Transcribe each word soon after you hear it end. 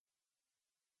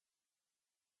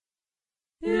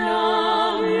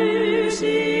La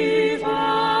musica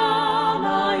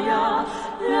maya,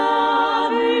 la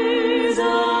musa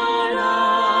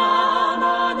la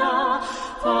mana,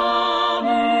 fa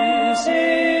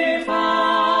musica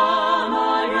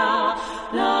maya,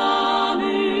 la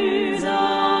musa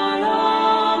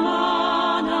la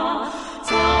mana,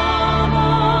 samara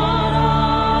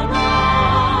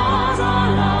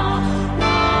nazala,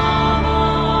 la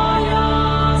maya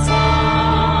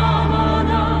samana.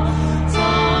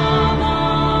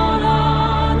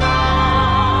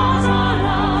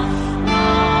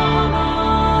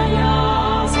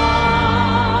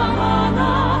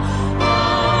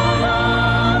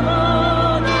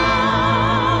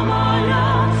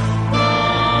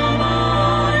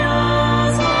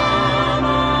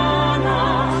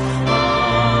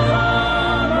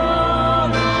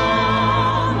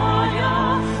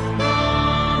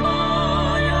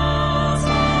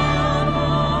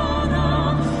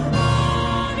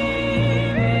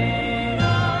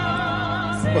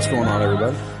 What's going on,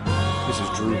 everybody? This is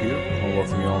Drew here. I want to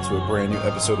welcome you all to a brand new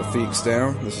episode of Phoenix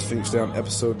Down. This is Phoenix Down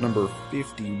episode number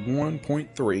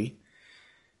 51.3,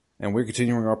 and we're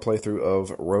continuing our playthrough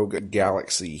of Rogue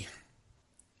Galaxy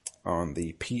on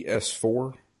the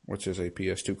PS4, which is a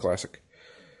PS2 classic.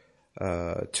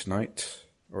 Tonight,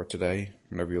 or today,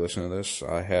 whenever you listen to this,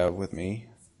 I have with me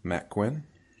Matt Quinn.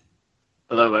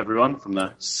 Hello, everyone, from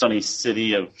the sunny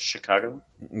city of Chicago.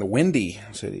 The windy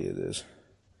city it is.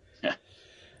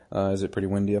 Is it pretty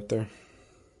windy up there?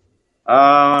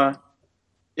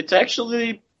 It's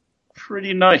actually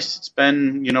pretty nice. It's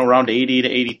been, around 80 to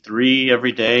 83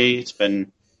 every day. It's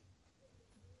been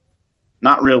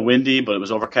not real windy, but it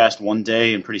was overcast one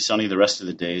day and pretty sunny the rest of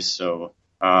the days. So,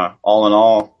 all in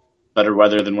all, better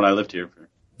weather than when I lived here for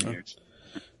years.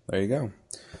 There you go.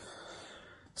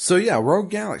 So yeah, Rogue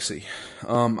Galaxy.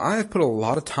 I have put a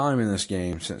lot of time in this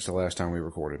game since the last time we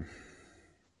recorded.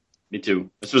 Me too.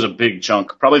 This was a big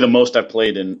chunk. Probably the most I've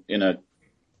played in a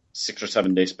 6 or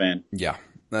 7 day span. Yeah,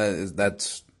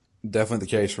 that's definitely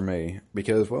the case for me.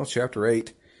 Because, well, Chapter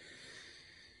 8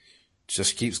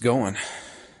 just keeps going.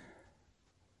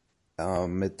 I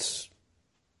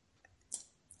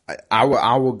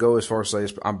will go as far as to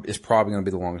say it's probably going to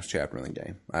be the longest chapter in the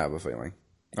game. I have a feeling.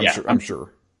 I'm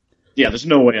sure. Yeah, there's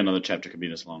no way another chapter could be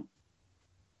this long.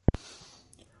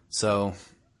 So,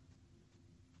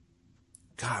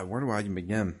 God, where do I even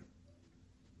begin?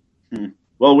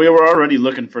 Well, we were already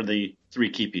looking for the 3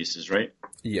 key pieces, right?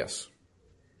 Yes.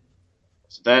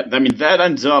 So that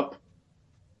ends up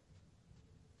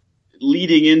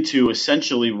leading into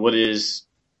essentially what is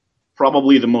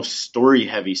probably the most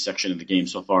story-heavy section of the game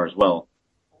so far as well.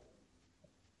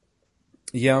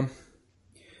 Yeah.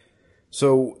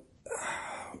 So,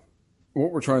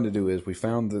 what we're trying to do is we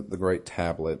found the Great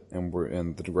Tablet, and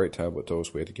the Great Tablet told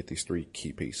us we had to get these 3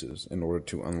 key pieces in order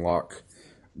to unlock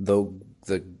the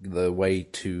way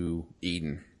to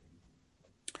Eden.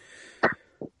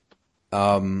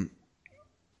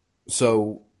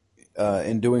 So,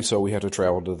 in doing so, we have to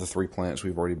travel to the 3 planets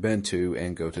we've already been to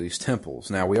and go to these temples.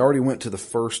 Now, we already went to the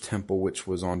first temple, which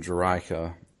was on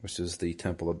Jerica, which is the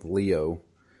Temple of Leo.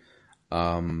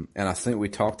 And I think we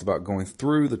talked about going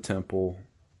through the temple.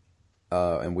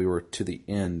 And we were to the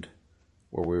end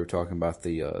where we were talking about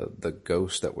the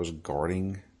ghost that was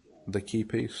guarding the key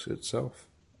piece itself.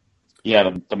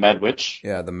 Yeah, the Mad Witch.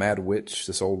 Yeah, the Mad Witch,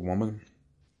 this old woman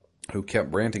who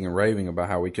kept ranting and raving about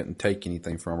how we couldn't take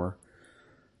anything from her.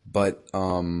 But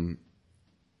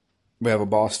we have a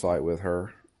boss fight with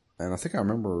her, and I think I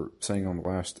remember saying on the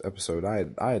last episode I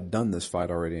had done this fight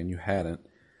already, and you hadn't.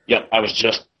 Yep, I was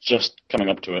just coming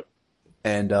up to it.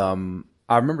 And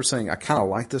I remember saying I kind of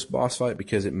like this boss fight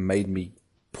because it made me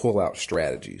pull out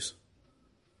strategies.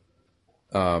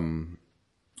 At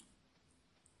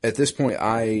this point,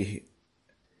 I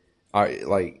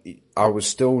was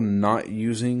still not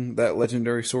using that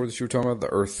legendary sword that you were talking about, the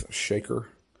Earth Shaker.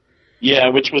 Yeah,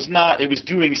 which was not. It was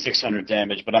doing 600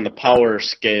 damage, but on the power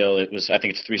scale, I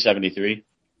think it's 373.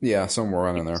 Yeah, somewhere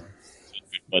around in there.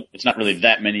 But it's not really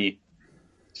that many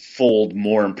fold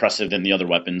more impressive than the other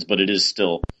weapons, but it is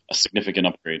still a significant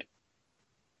upgrade.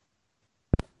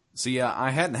 So yeah,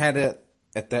 I hadn't had it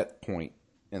at that point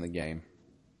in the game,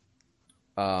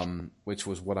 which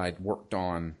was what I'd worked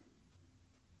on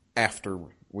after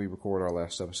we recorded our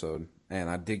last episode, and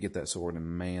I did get that sword,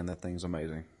 and man, that thing's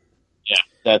amazing.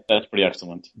 Yeah, that's pretty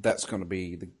excellent. That's going to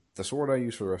be the sword I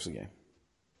use for the rest of the game.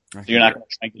 So you're not going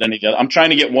to get any of the other. I'm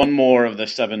trying to get one more of the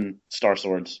 7-star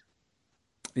swords.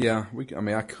 Yeah,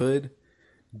 I could.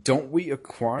 Don't we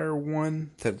acquire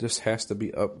one that just has to be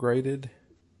upgraded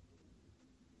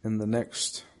in the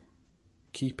next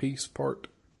key piece part?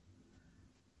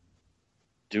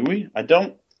 Do we? I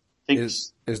don't think.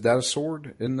 Is that a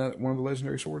sword? Isn't that one of the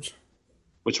legendary swords?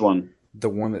 Which one? The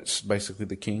one that's basically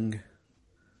the king?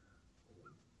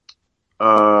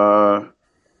 I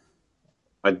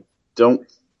don't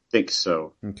think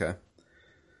so. Okay.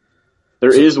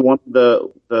 There is one.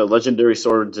 The legendary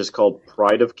swords is called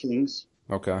Pride of Kings,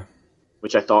 Okay.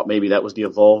 which I thought maybe that was the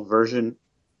evolved version,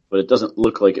 but it doesn't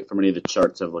look like it from any of the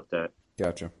charts I've looked at.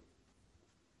 Gotcha.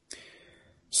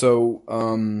 So,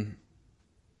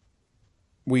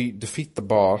 we defeat the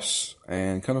boss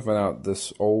and kind of find out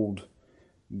this old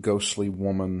ghostly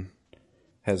woman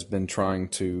has been trying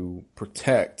to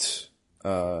protect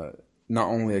not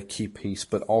only a key piece,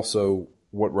 but also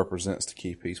what represents the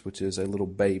key piece, which is a little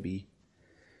baby.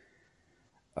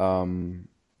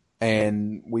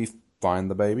 And we find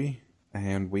the baby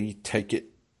and we take it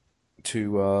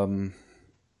to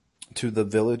the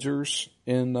villagers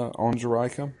in on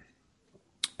Jericho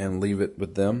and leave it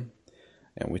with them,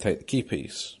 and we take the key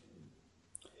piece.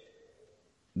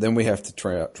 Then we have to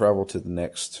travel to the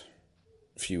next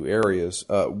few areas.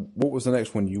 What was the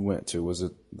next one you went to? Was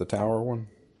it the tower one?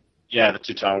 Yeah, the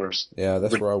two towers. Yeah,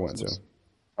 that's where I went to.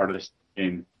 Part of this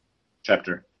game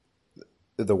chapter.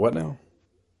 The what now?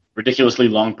 Ridiculously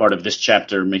long part of this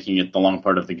chapter, making it the long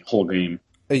part of the whole game.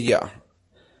 Yeah.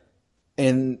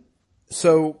 And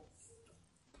so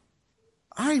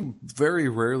I very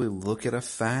rarely look at a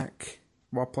FAQ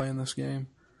while playing this game.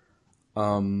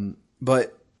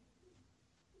 But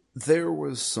there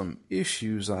was some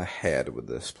issues I had with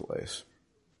this place.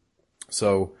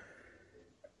 So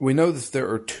we know that there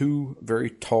are two very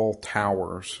tall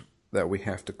towers that we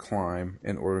have to climb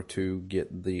in order to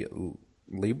get the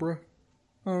Libra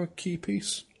key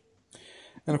piece.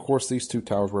 And of course, these two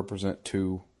towers represent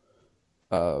two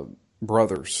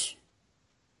brothers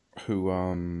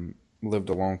who lived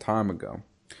a long time ago.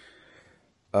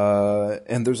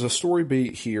 And there's a story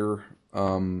beat here.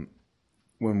 When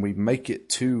we make it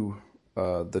to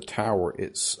the tower,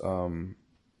 it's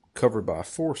covered by a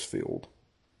force field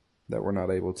that we're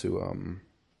not able to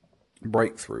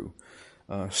break through.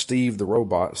 Steve the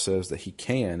robot says that he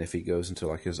can if he goes into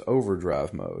like his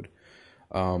overdrive mode,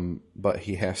 but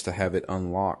he has to have it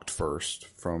unlocked first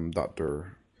from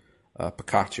Dr.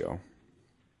 Picacho.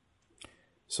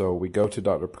 So we go to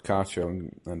Dr.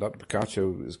 Picacho, and Dr.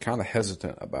 Picacho is kind of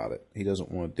hesitant about it. He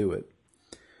doesn't want to do it.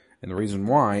 And the reason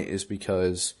why is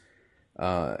because,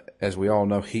 as we all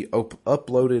know, he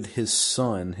uploaded his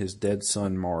son, his dead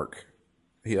son, Mark.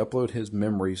 He uploaded his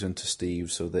memories into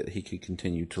Steve so that he could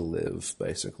continue to live,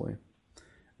 basically,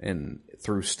 and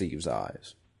through Steve's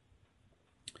eyes.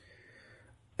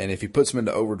 And if he puts him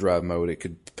into overdrive mode, it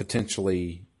could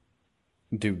potentially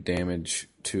do damage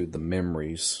to the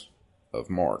memories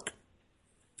of Mark.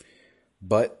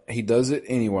 But he does it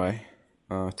anyway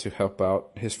to help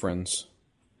out his friends.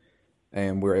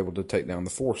 And we're able to take down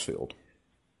the force field.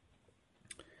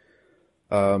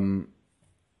 And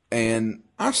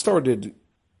I started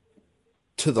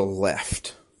to the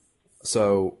left.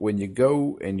 So when you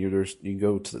go and you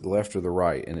go to the left or the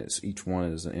right, and each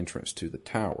one is an entrance to the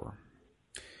tower.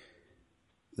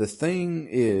 The thing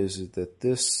is that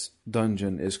this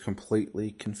dungeon is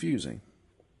completely confusing.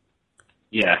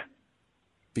 Yeah.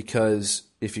 Because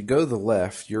if you go to the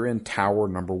left, you're in tower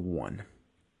number 1.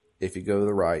 If you go to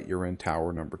the right, you're in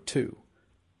tower number 2.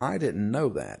 I didn't know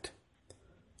that.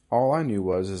 All I knew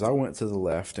was I went to the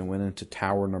left and went into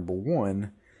tower number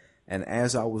 1, and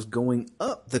as I was going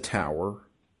up the tower,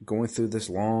 going through this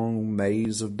long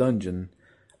maze of dungeon,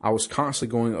 I was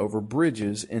constantly going over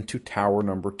bridges into tower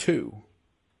number 2,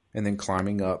 and then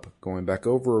climbing up, going back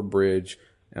over a bridge.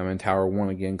 I'm in tower 1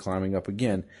 again, climbing up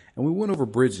again, and we went over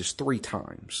bridges 3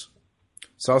 times.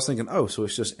 So I was thinking, oh, so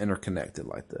it's just interconnected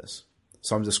like this.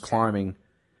 So I'm just climbing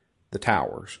the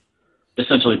towers.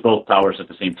 Essentially both towers at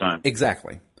the same time.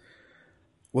 Exactly.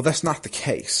 Well, that's not the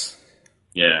case.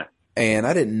 Yeah. And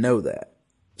I didn't know that.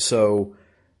 So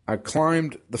I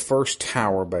climbed the first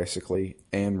tower, basically,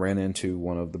 and ran into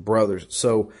one of the brothers.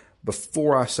 So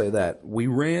before I say that, we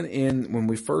ran in, when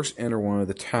we first enter one of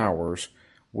the towers,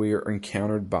 we are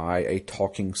encountered by a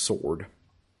talking sword.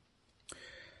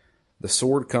 The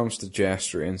sword comes to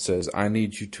Jaster and says, I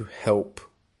need you to help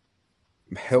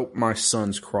my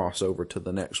sons cross over to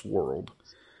the next world,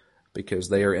 because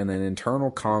they are in an internal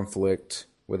conflict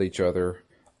with each other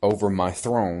over my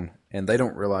throne, and they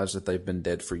don't realize that they've been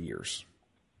dead for years.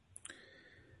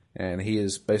 And he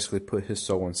has basically put his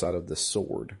soul inside of this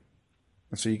sword.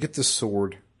 And so you get this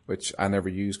sword, which I never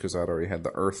used because I'd already had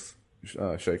the earth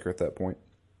shaker at that point.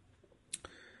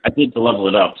 I did to level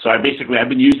it up. So I've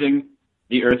been using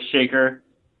the earth shaker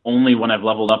only when I've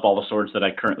leveled up all the swords that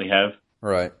I currently have.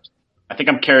 Right. I think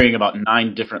I'm carrying about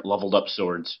 9 different leveled up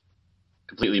swords,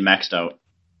 completely maxed out.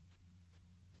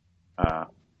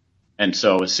 And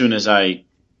so as soon as I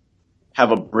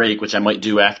have a break, which I might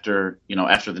do after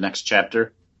the next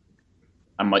chapter,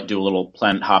 I might do a little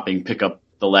planet hopping, pick up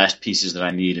the last pieces that I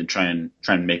need, and try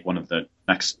and make one of the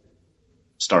next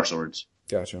star swords.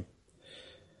 Gotcha.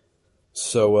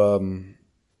 So,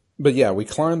 but yeah, we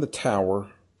climbed the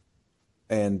tower,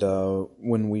 and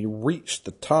when we reached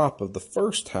the top of the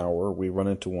first tower, we run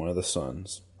into one of the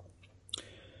sons.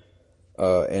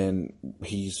 And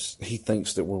he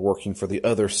thinks that we're working for the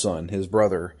other son, his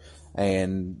brother,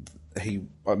 and he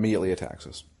immediately attacks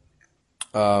us.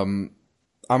 I'm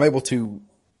able to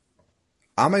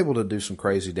do some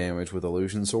crazy damage with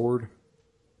Illusion Sword.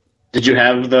 Did you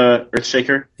have the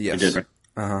Earthshaker? Yes. You did, right?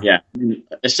 Uh-huh. Yeah.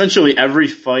 Essentially every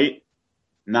fight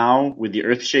now with the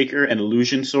Earthshaker and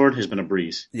Illusion Sword has been a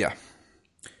breeze. Yeah.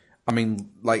 I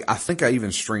mean, like, I think I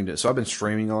even streamed it. So I've been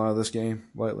streaming a lot of this game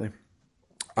lately.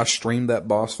 I streamed that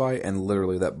boss fight, and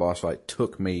literally that boss fight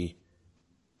took me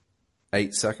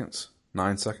 9 seconds.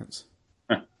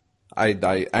 Huh.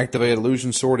 I activated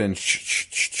Illusion Sword, and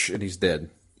he's dead.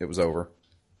 It was over.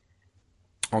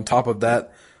 On top of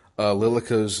that,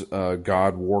 Lilica's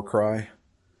God Warcry,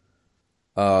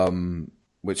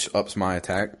 which ups my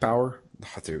attack power.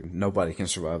 Oh, dude, nobody can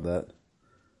survive that.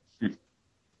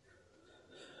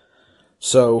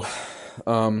 So,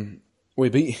 we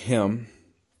beat him,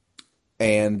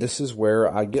 and this is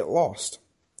where I get lost.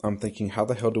 I'm thinking, how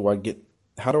the hell do I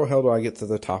get to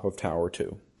the top of Tower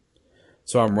 2?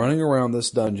 So I'm running around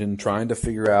this dungeon trying to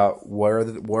figure out where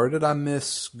did I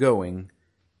miss going.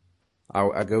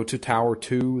 I go to Tower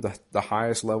 2, the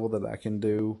highest level that I can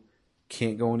do.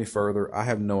 Can't go any further. I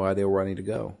have no idea where I need to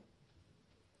go.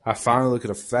 I finally look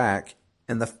at a FAQ,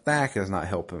 and the FAQ is not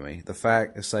helping me. The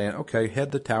FAQ is saying, okay,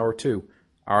 head to Tower 2.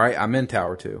 All right, I'm in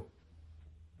Tower 2.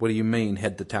 What do you mean,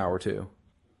 head to Tower 2?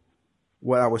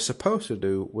 What I was supposed to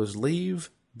do was leave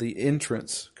the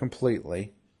entrance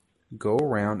completely, go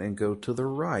around and go to the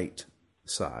right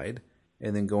side,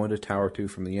 and then go into Tower 2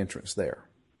 from the entrance there.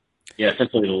 Yeah,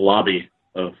 essentially the lobby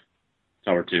of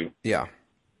Tower 2. Yeah.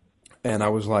 And I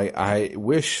was like, I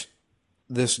wish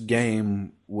this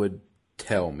game would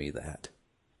tell me that.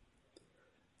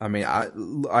 I mean,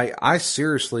 I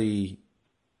seriously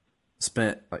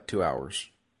spent like 2 hours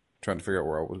trying to figure out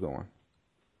where I was going.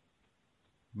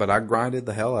 But I grinded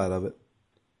the hell out of it.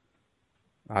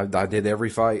 I did every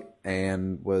fight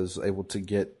and was able to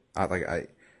get.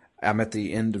 I'm at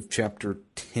the end of chapter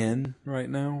 10 right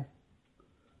now,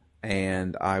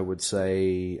 and I would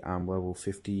say I'm level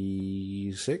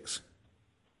 56.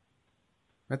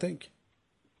 I think.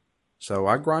 So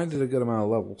I grinded a good amount of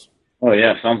levels. Oh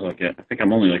yeah, sounds like it. I think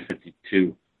I'm only like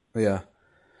 52. Yeah.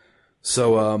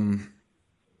 So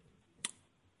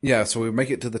so we make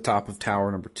it to the top of tower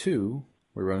number 2.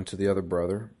 We run into the other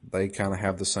brother. They kind of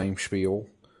have the same spiel.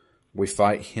 We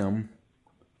fight him.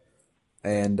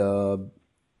 And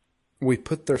we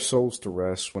put their souls to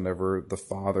rest whenever the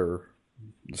father,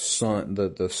 the son,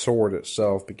 the sword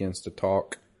itself begins to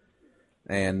talk.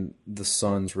 And the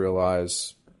sons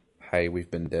realize, hey,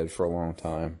 we've been dead for a long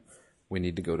time. We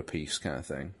need to go to peace, kind of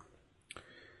thing.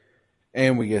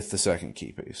 And we get the second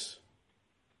key piece.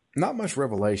 Not much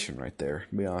revelation right there,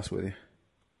 to be honest with you.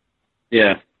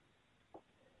 Yeah.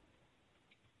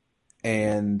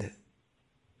 And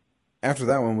after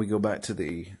that one, we go back to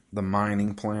the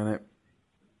mining planet,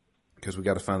 because we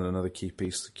got to find another key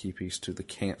piece, the key piece to the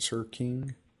Cancer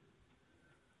King.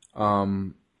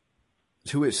 To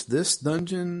which this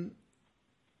dungeon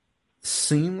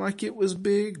seemed like it was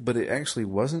big, but it actually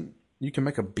wasn't. You can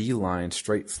make a beeline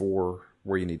straight for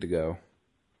where you need to go.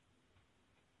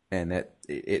 And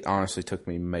it honestly took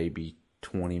me maybe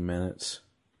 20 minutes.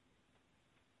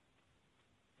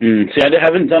 See, I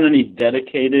haven't done any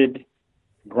dedicated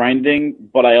grinding,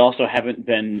 but I also haven't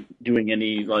been doing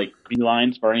any like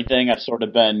beelines or anything. I've sort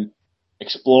of been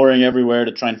exploring everywhere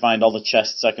to try and find all the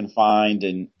chests I can find,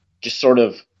 and just sort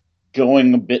of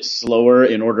going a bit slower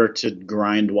in order to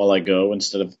grind while I go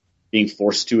instead of being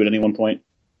forced to at any one point.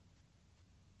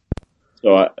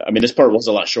 So, I mean, this part was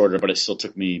a lot shorter, but it still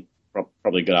took me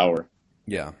probably a good hour.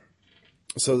 Yeah.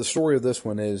 So the story of this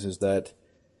one is that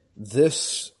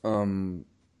this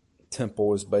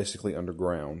temple is basically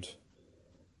underground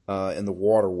in the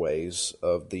waterways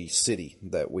of the city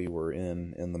that we were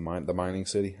in the mining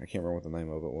city. I can't remember what the name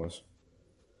of it was.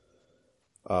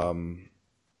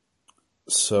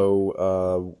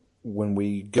 So when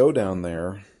we go down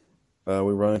there, we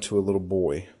run into a little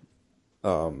boy.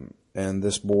 And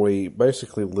this boy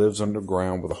basically lives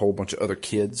underground with a whole bunch of other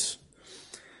kids.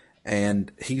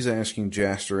 And he's asking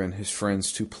Jaster and his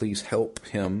friends to please help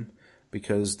him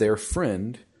because their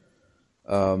friend,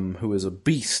 who is a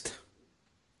beast,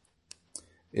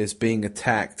 is being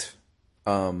attacked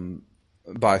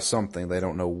by something. They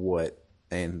don't know what,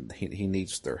 and he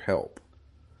needs their help.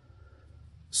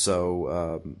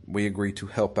 So we agree to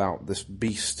help out this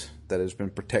beast that has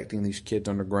been protecting these kids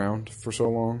underground for so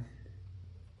long.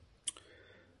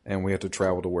 And we have to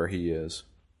travel to where he is.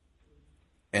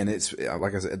 And it's,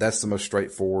 like I said, that's the most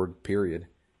straightforward period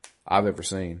I've ever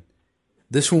seen.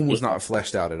 This one was not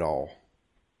fleshed out at all.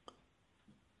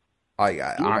 What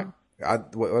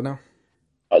now?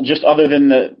 Just other than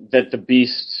that the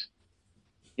beast,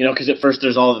 because at first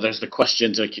there's the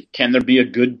questions like, can there be a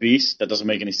good beast? That doesn't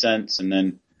make any sense. And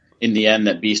then in the end,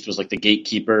 that beast was like the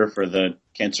gatekeeper for the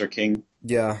Cancer King.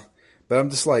 Yeah, but I'm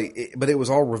just like, but it was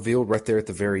all revealed right there at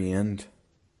the very end.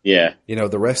 Yeah.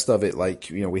 The rest of it,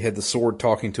 we had the sword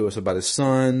talking to us about his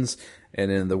sons,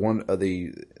 and then the one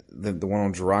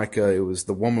on Jerica, it was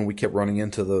the woman we kept running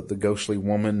into, the ghostly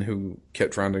woman who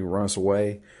kept trying to run us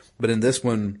away. But in this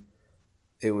one,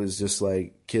 it was just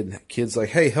like kids like,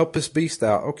 hey, help this beast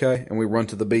out, okay, and we run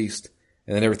to the beast,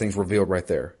 and then everything's revealed right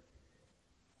there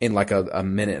in like a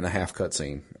minute and a half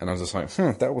cutscene, and I was just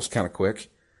like, that was kind of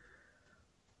quick.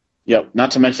 Yep.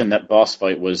 Not to mention that boss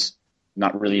fight was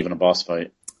not really even a boss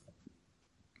fight.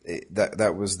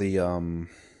 That was the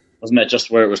wasn't that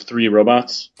just where it was 3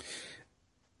 robots?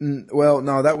 Well,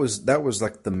 no, that was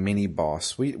like the mini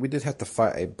boss. We did have to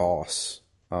fight a boss,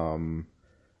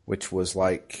 which was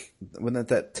like, wasn't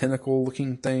that tentacle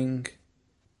looking thing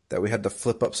that we had to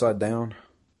flip upside down?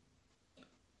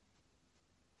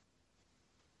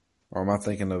 Or am I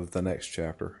thinking of the next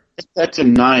chapter? That's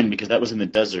in 9 because that was in the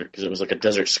desert because it was like a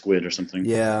desert squid or something.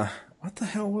 Yeah. What the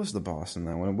hell was the boss in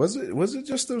that one? Was it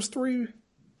just those 3?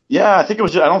 Yeah, I think it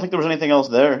was. I don't think there was anything else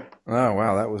there. Oh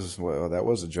wow, that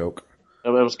was a joke. It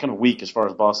was kind of weak as far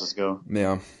as bosses go.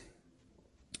 Yeah.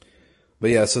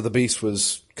 But yeah, so the beast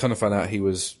was kind of find out he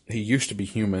used to be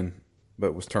human,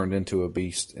 but was turned into a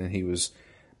beast, and he was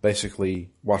basically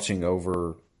watching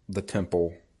over the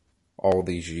temple all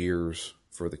these years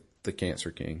for the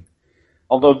Cancer King.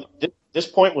 Although this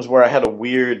point was where I had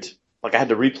I had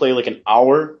to replay like an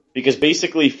hour because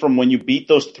basically from when you beat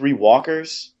those 3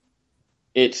 walkers,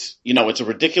 it's a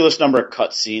ridiculous number of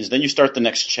cutscenes. Then you start the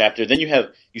next chapter. Then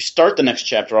you start the next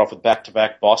chapter off with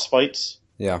back-to-back boss fights.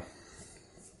 Yeah.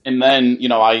 And then,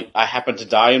 I happened to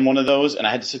die in one of those, and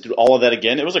I had to sit through all of that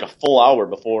again. It was like a full hour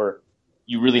before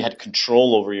you really had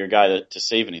control over your guy to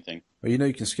save anything. Well,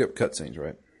 you can skip cutscenes,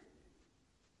 right?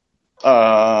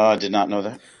 I did not know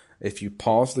that. If you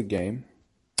pause the game,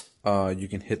 you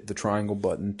can hit the triangle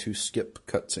button to skip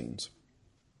cutscenes.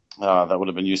 That would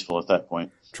have been useful at that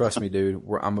point. Trust me, dude.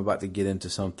 I'm about to get into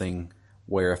something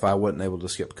where if I wasn't able to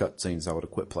skip cutscenes, I would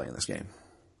have quit playing this game.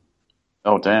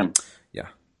 Oh, damn. Yeah.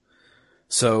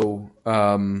 So,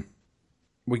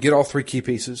 we get all 3 key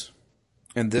pieces,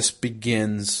 and this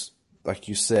begins, like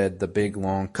you said, the big,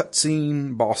 long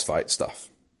cutscene boss fight stuff.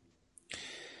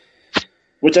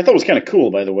 Which I thought was kind of cool,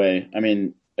 by the way. I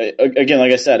mean, again,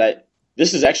 like I said,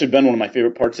 this has actually been one of my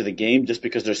favorite parts of the game just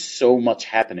because there's so much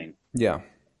happening. Yeah.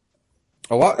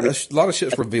 A lot of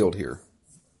shit's revealed here.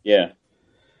 Yeah.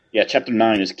 Yeah, Chapter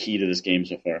 9 is key to this game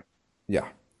so far. Yeah.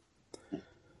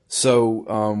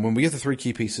 So, when we get the 3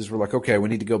 key pieces, we're like, okay, we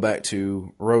need to go back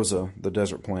to Rosa, the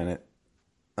desert planet,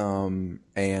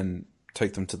 and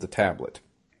take them to the tablet.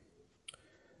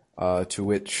 To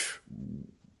which,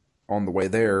 on the way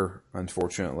there,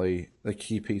 unfortunately, the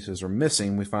key pieces are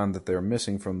missing. We find that they're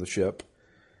missing from the ship,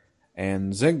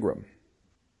 and Zengrim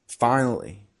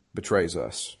finally betrays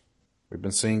us. We've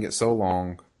been seeing it so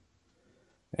long,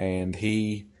 and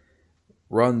he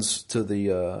runs to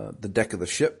the deck of the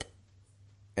ship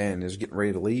and is getting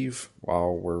ready to leave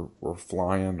while we're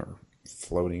flying or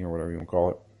floating or whatever you want to call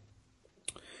it.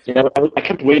 Yeah, I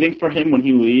kept waiting for him when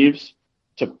he leaves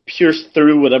to pierce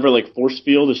through whatever like force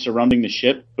field is surrounding the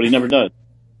ship, but he never does.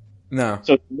 No.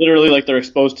 So it's literally like they're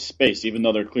exposed to space, even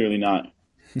though they're clearly not.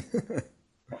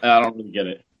 I don't really get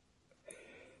it.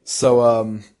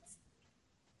 So,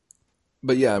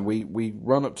 but yeah, we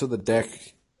run up to the deck.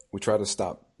 We try to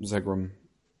stop Zengrim.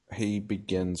 We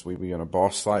begin a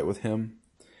boss fight with him.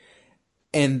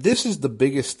 And this is the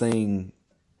biggest thing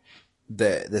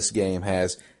that this game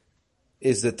has,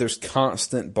 is that there's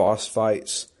constant boss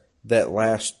fights that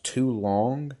last too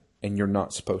long, and you're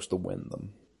not supposed to win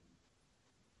them.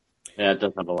 Yeah, it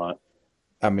does have a lot.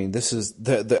 I mean, this is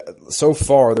so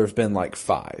far there's been like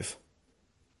 5.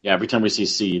 Yeah, every time we see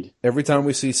Seed. Every time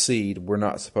we see Seed, we're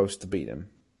not supposed to beat him.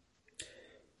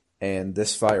 And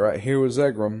this fight right here with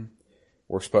Zengrim,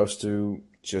 we're supposed to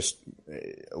just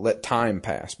let time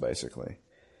pass, basically.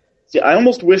 See, I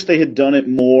almost wish they had done it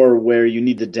more where you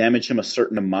need to damage him a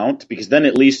certain amount, because then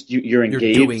at least you're You're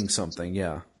engaged. doing something,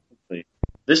 yeah.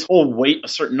 This whole wait a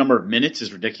certain number of minutes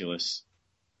is ridiculous,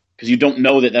 because you don't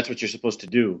know that that's what you're supposed to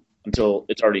do until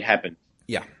it's already happened.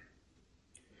 Yeah.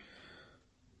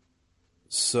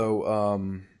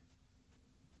 So,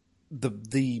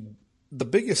 the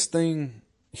biggest thing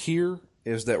here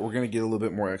is that we're going to get a little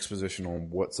bit more exposition on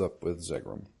what's up with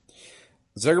Zegrum.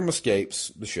 Zegrum escapes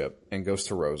the ship and goes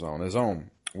to Rosa on his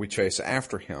own. We chase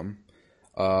after him,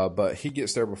 but he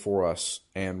gets there before us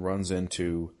and runs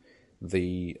into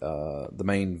the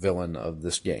main villain of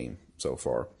this game so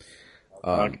far.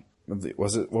 What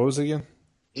was it again?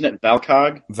 Isn't it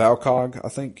Valcog? Valcog, I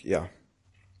think. Yeah.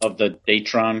 Of the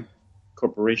Datron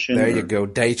Corporation. There you go,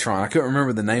 Datron. I couldn't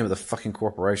remember the name of the fucking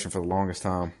corporation for the longest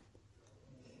time.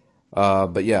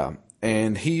 But yeah,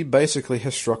 and he basically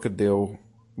has struck a deal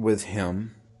with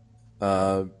him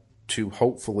to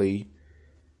hopefully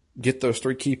get those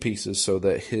 3 key pieces so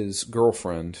that his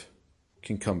girlfriend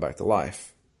can come back to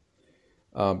life.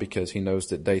 Because he knows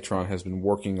that Datron has been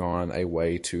working on a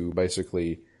way to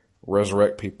basically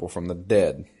resurrect people from the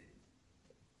dead.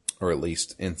 Or at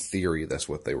least in theory, that's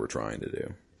what they were trying to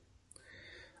do.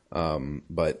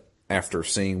 But after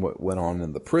seeing what went on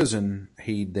in the prison,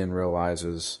 he then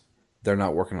realizes they're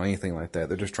not working on anything like that.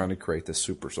 They're just trying to create this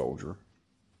super soldier.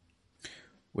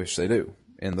 Which they do,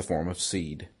 in the form of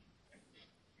Seed.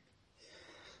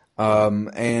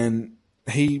 And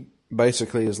he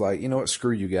basically is like, you know what,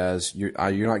 screw you guys. You're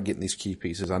not getting these key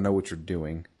pieces. I know what you're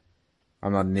doing.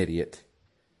 I'm not an idiot.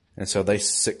 And so they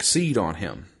succeed on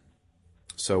him.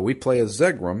 So we play as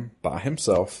Zegrum by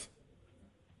himself,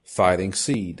 fighting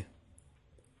Seed,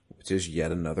 which is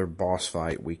yet another boss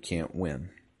fight we can't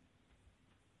win.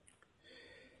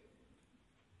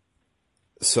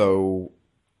 So,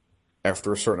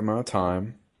 after a certain amount of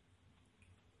time,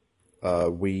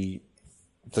 the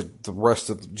rest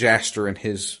of Jaster and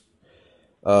his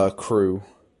crew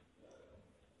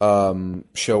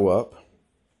show up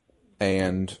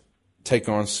and take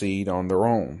on Seed on their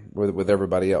own with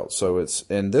everybody else. So this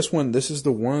is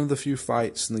one of the few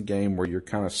fights in the game where you're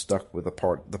kind of stuck with the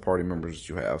party members that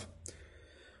you have.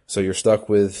 So you're stuck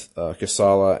with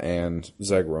Kasala and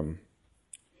Zegrum.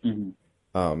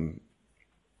 Mm-hmm.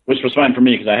 Which was fine for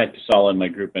me because I had Kasala in my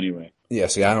group anyway. Yeah,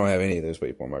 see, I don't have any of those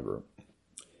people in my group.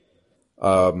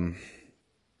 But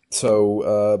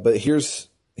here's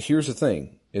the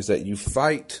thing, is that you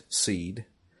fight Seed,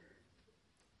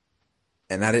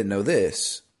 and I didn't know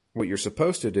this. What you're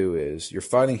supposed to do is, you're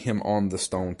fighting him on the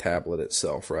stone tablet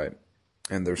itself, right?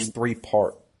 And there's 3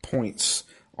 points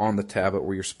on the tablet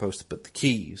where you're supposed to put the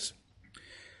keys.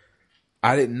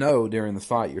 I didn't know during the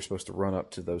fight you're supposed to run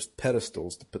up to those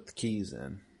pedestals to put the keys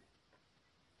in.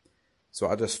 So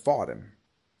I just fought him.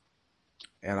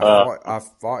 And I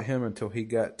fought him until he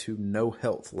got to no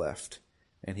health left,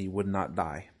 and he would not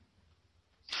die.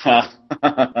 And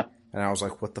I was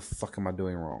like, what the fuck am I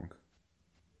doing wrong?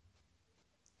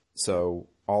 So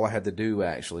all I had to do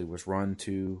actually was run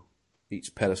to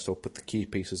each pedestal, put the key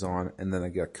pieces on, and then I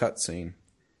get a cutscene,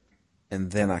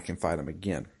 and then I can fight him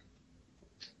again.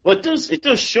 Well, it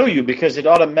does show you because it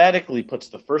automatically puts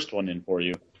the first one in for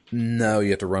you. No,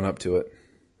 you have to run up to it.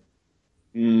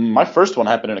 My first one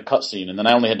happened in a cutscene, and then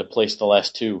I only had to place the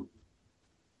last 2.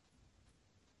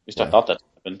 At least I thought that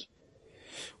happened.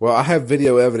 Well, I have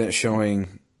video evidence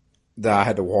showing that I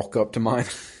had to walk up to mine.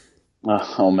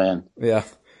 Oh man. Yeah,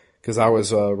 because I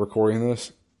was recording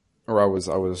this, or I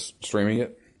was streaming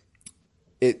it.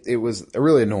 It was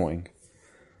really annoying.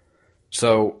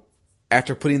 So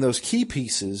after putting those key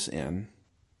pieces in,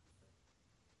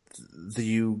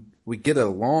 we get a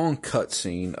long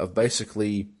cutscene of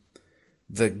basically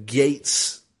the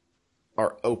gates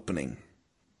are opening,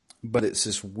 but it's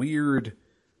this weird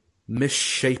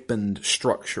misshapen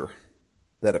structure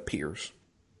that appears.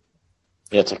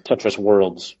 Yeah, it's like Tetris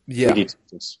Worlds. Yeah.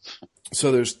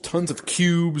 So there's tons of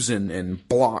cubes and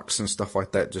blocks and stuff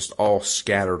like that just all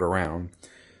scattered around.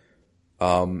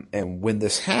 And when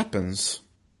this happens,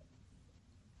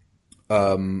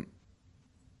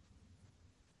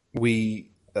 we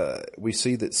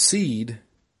see that Seed,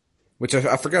 which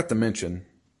I forgot to mention,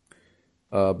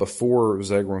 before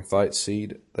Zegrum fights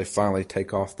Seed, they finally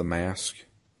take off the mask.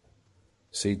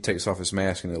 Seed takes off his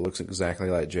mask and it looks exactly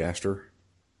like Jaster.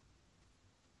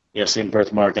 Yeah, same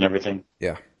birthmark and everything.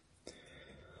 Yeah.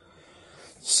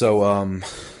 So,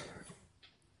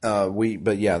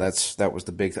 but yeah, that was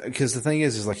the big thing. Because the thing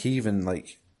is like he even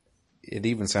it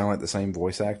even sounded like the same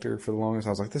voice actor for the longest.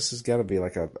 I was like, this has got to be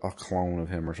like a clone of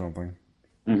him or something.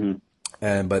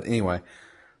 Mm-hmm. But anyway,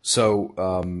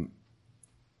 So,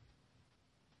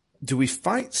 do we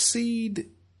fight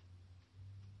Seed?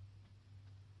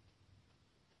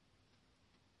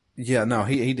 Yeah, no,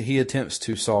 he attempts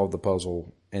to solve the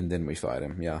puzzle, and then we fight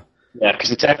him. Yeah, Yeah,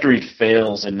 because it's after he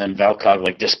fails, and then Valcog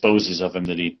like disposes of him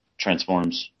that he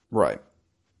transforms. right.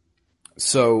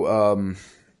 So,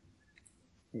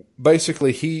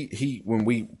 basically, he when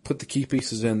we put the key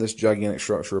pieces in, this gigantic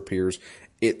structure appears.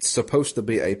 It's supposed to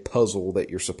be a puzzle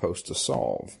that you're supposed to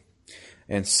solve.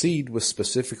 And Seed was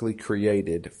specifically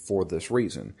created for this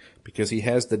reason, because he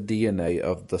has the DNA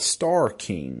of the Star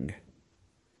King,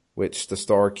 which the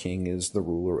Star King is the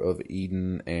ruler of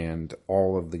Eden and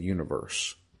all of the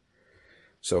universe.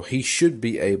 So he should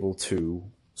be able to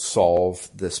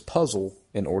solve this puzzle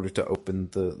in order to open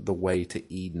the way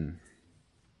to Eden.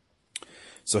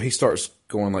 So he starts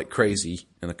going like crazy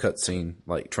in a cutscene,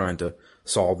 like trying to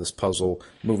solve this puzzle,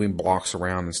 moving blocks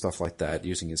around and stuff like that,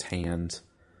 using his hands.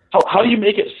 How do you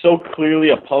make it so clearly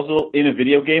a puzzle in a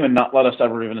video game and not let us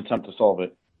ever even attempt to solve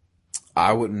it?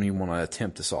 I wouldn't even want to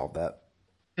attempt to solve that.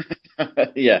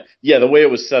 Yeah, the way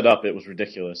it was set up, it was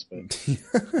ridiculous. But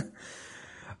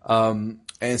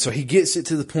And so he gets it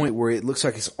to the point where it looks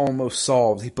like it's almost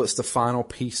solved. He puts the final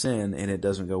piece in, and it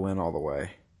doesn't go in all the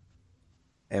way.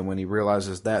 And when he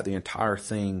realizes that, the entire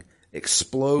thing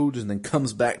explodes and then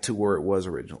comes back to where it was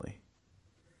originally.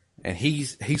 And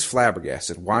he's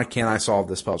flabbergasted. Why can't I solve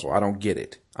this puzzle? I don't get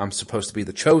it. I'm supposed to be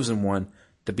the chosen one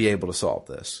to be able to solve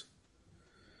this.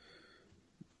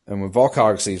 And when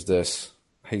Volcog sees this,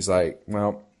 he's like,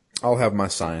 well, I'll have my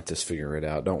scientists figure it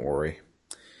out. Don't worry.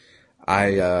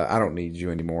 I don't need you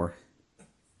anymore.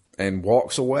 And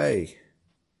walks away.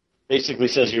 basically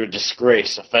says you're a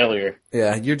disgrace, a failure.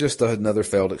 Yeah, you're just another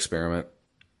failed experiment.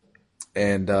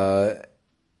 And to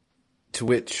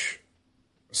which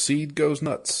Seed goes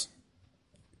nuts.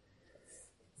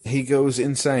 He goes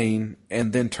insane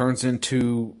and then turns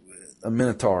into a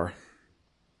Minotaur.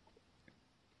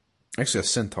 Actually, a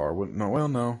centaur.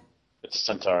 No. It's a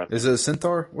centaur. Is it a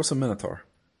centaur? What's a Minotaur?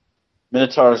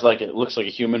 Minotaur is like, it looks like a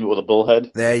human with a bull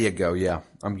head. There you go. Yeah,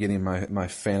 I'm getting my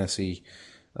fantasy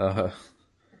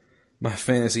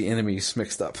enemies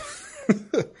mixed up.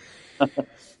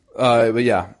 But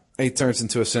yeah, he turns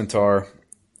into a centaur,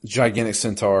 gigantic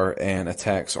centaur, and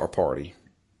attacks our party.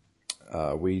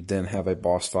 We then have a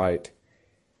boss fight,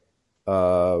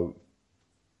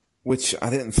 which I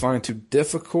didn't find too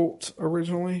difficult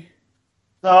originally.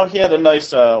 No, he had a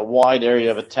nice wide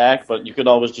area of attack, but you could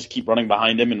always just keep running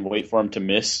behind him and wait for him to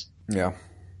miss. Yeah.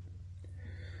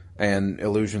 And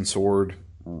Illusion Sword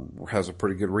has a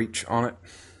pretty good reach on it.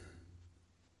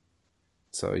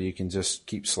 So you can just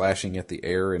keep slashing at the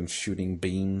air and shooting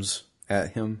beams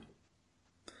at him.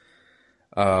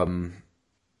 And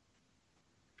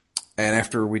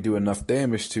after we do enough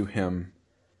damage to him,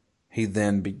 he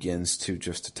then begins to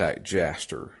just attack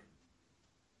Jaster.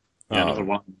 Yeah, another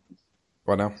one.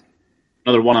 What now?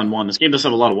 Another one-on-one. This game does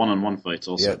have a lot of one-on-one fights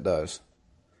also. Yeah, it does.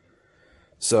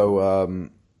 So,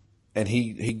 and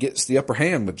he gets the upper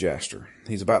hand with Jaster.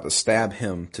 He's about to stab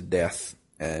him to death,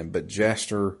 but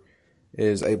Jaster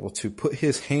is able to put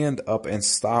his hand up and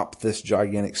stop this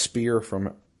gigantic spear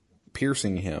from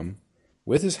piercing him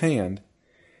with his hand,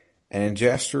 and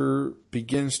Jaster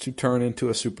begins to turn into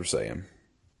a Super Saiyan.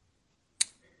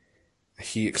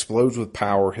 He explodes with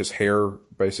power. His hair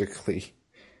basically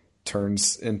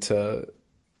turns into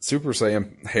Super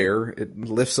Saiyan hair. It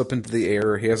lifts up into the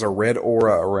air. He has a red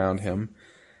aura around him.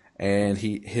 And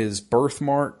his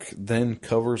birthmark then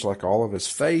covers like all of his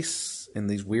face in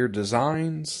these weird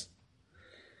designs.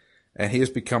 And he has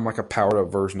become like a powered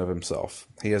up version of himself.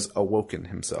 He has awoken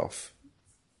himself,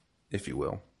 if you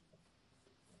will.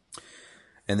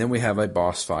 And then we have a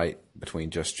boss fight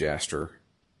between just Jaster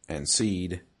and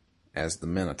Seed as the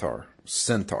Minotaur.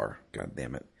 Centaur, god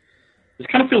damn it. This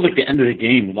kind of feels like the end of the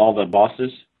game with all the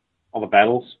bosses, all the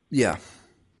battles. Yeah.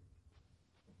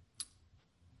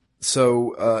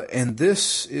 So, and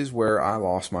this is where I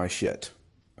lost my shit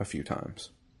a few times.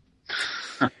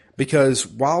 Because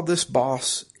while this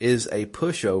boss is a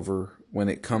pushover when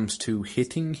it comes to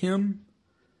hitting him,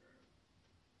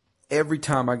 every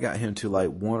time I got him to like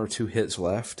one or two hits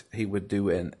left, he would do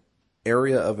an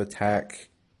area of attack,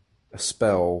 a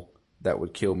spell that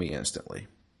would kill me instantly.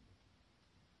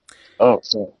 Oh,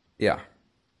 so. Yeah.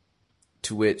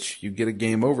 To which you get a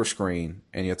game over screen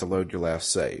and you have to load your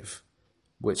last save.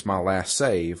 Which my last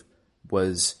save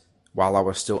was while I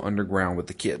was still underground with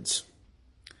the kids.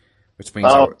 Which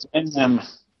means damn.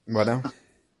 What now?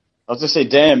 I was going to say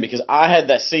damn, because I had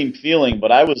that same feeling,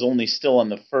 but I was only still on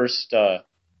the first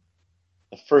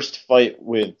fight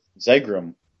with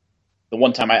Zegrum. The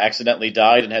one time I accidentally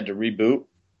died and had to reboot.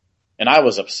 and I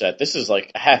was upset. This is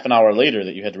like a half an hour later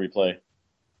that you had to replay,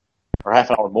 or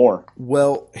half an hour more.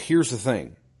 Well, here's the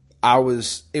thing.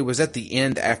 It was at the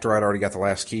end after I'd already got the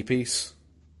last key piece.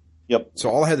 Yep. So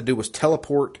all I had to do was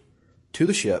teleport to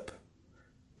the ship,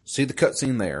 see the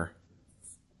cutscene there,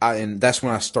 and that's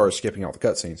when I started skipping all the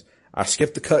cutscenes. I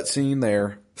skipped the cutscene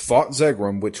there, fought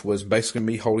Zegrum, which was basically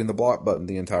me holding the block button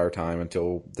the entire time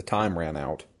until the time ran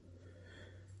out.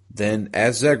 Then,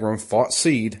 as Zegrum, fought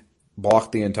Seed,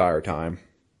 blocked the entire time.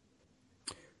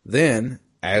 Then,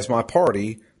 as my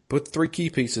party, put the 3 key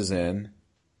pieces in,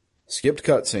 skipped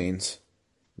cutscenes.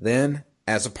 Then,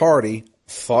 as a party,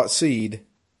 fought Seed.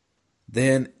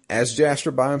 Then, as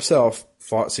Jaster by himself,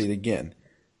 fought Seed again.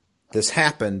 This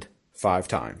happened 5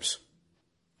 times.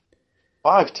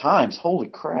 5 times? Holy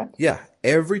crap. Yeah,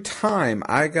 every time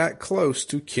I got close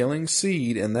to killing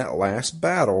Seed in that last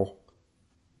battle,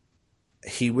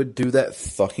 he would do that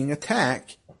fucking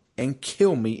attack and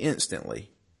kill me instantly.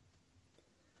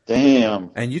 Damn.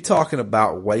 And you talking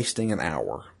about wasting an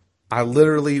hour. I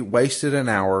literally wasted an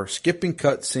hour skipping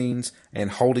cutscenes and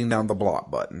holding down the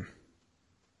block button.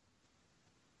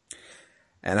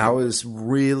 And I was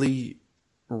really,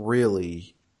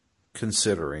 really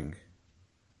considering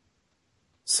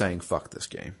saying fuck this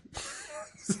game.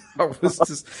 I was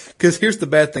just, because here's the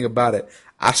bad thing about it.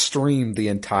 I streamed the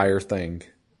entire thing.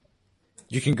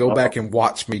 You can go back and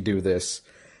watch me do this.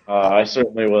 I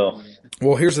certainly will.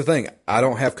 Well, here's the thing. I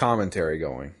don't have commentary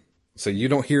going. So you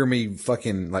don't hear me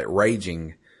fucking like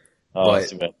raging.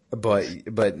 But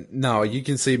no, you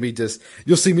can see me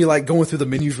you'll see me like going through the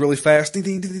menus really fast. Ding,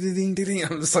 ding, ding, ding, ding, ding, ding.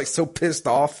 I'm just like so pissed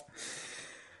off.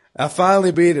 I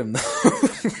finally beat him.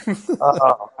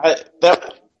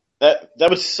 That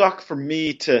would suck for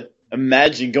me to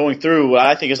imagine going through what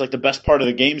I think is like the best part of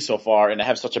the game so far and to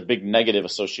have such a big negative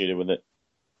associated with it.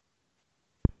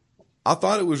 I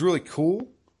thought it was really cool,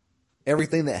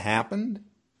 everything that happened,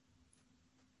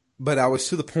 but I was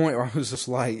to the point where I was just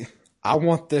like, I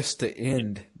want this to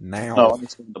end now. No,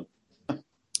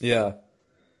 yeah.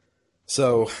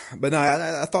 So, but no,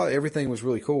 I thought everything was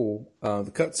really cool.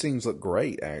 The cutscenes look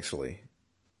great, actually.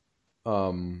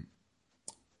 But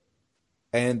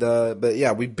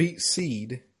yeah, we beat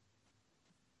Seed,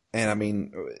 and I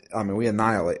mean, we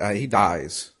annihilate. He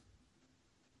dies.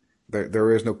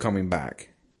 There is no coming back.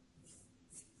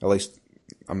 At least,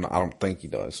 I don't think he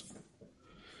does.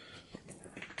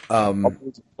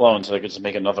 Clone, so they could just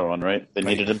make another one, right? They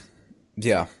needed him.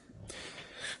 Yeah.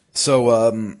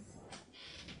 So,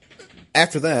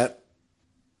 after that,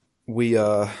 we,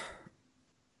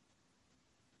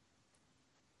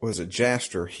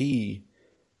 Jaster, he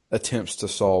attempts to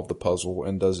solve the puzzle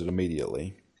and does it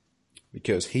immediately.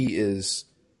 Because he is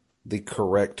the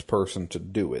correct person to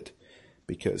do it.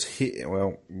 Because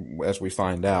as we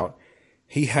find out,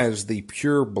 he has the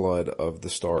pure blood of the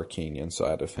Star King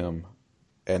inside of him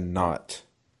and not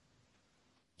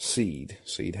Seed.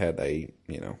 Seed had he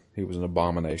was an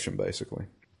abomination, basically.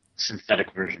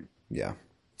 Synthetic version. Yeah.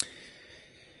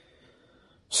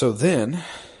 So then,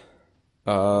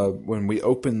 when we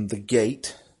open the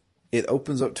gate, it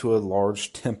opens up to a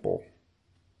large temple.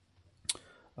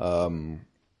 And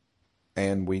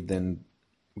we then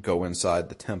go inside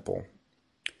the temple.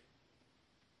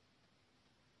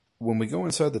 When we go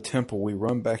inside the temple, we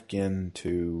run back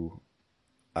into,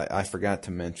 I forgot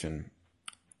to mention,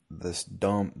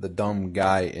 the dumb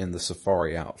guy in the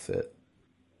safari outfit.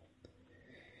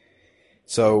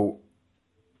 So,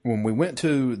 when we went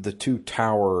to the 2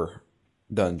 tower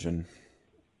dungeon,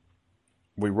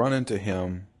 we run into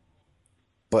him,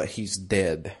 but he's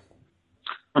dead.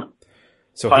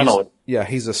 So finally.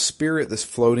 He's a spirit that's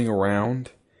floating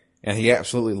around, and he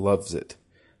absolutely loves it.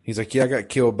 He's like, yeah, I got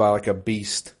killed by like a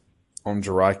beast on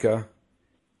Jerica,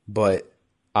 but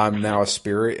I'm now a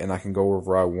spirit, and I can go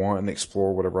wherever I want and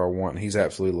explore whatever I want. And he's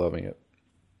absolutely loving it.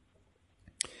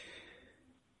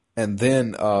 And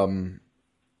then, I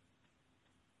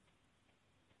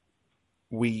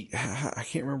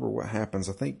can't remember what happens.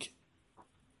 I think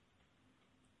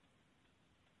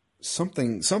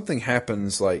something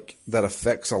happens like that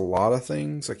affects a lot of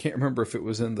things. I can't remember if it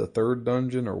was in the 3rd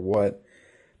dungeon or what,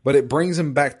 but it brings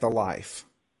him back to life.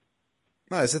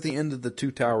 No, it's at the end of the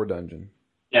 2 tower dungeon.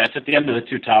 Yeah, it's at the end of the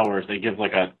 2 towers. They give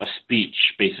like a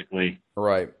speech, basically.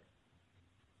 Right.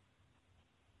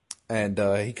 And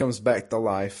he comes back to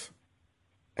life,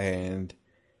 and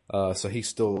so he's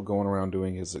still going around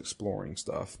doing his exploring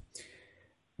stuff.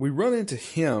 We run into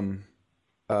him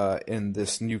in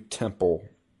this new temple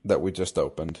that we just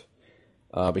opened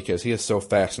because he is so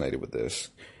fascinated with this.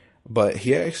 But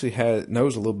he actually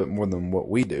knows a little bit more than what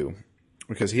we do,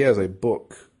 because he has a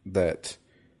book that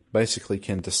basically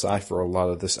can decipher a lot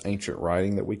of this ancient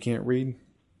writing that we can't read.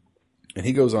 And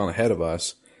he goes on ahead of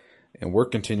us, and we're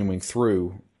continuing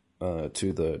through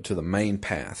to the main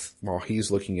path while he's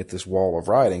looking at this wall of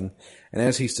writing. And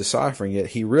as he's deciphering it,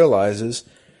 he realizes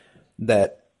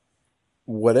that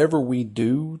whatever we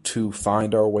do to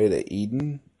find our way to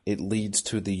Eden, it leads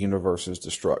to the universe's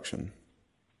destruction.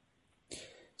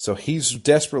 So he's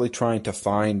desperately trying to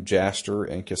find Jaster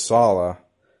and Kisala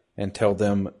and tell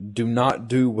them, do not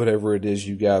do whatever it is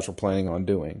you guys were planning on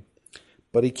doing.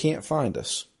 But he can't find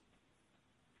us.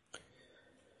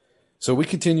 So we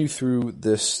continue through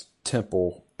this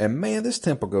temple, and man, this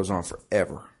temple goes on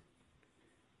forever.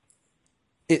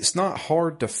 It's not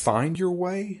hard to find your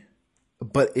way,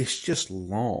 but it's just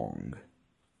long.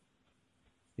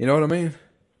 You know what I mean?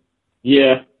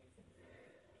 Yeah.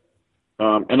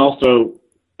 And also,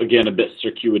 again, a bit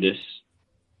circuitous.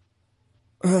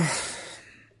 I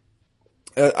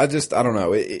don't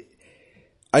know.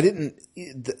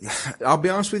 I'll be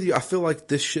honest with you, I feel like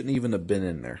this shouldn't even have been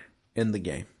in there, in the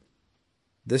game.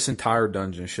 This entire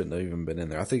dungeon shouldn't have even been in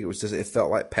there. I think it felt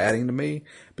like padding to me,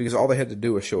 because all they had to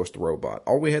do was show us the robot.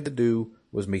 All we had to do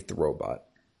was meet the robot.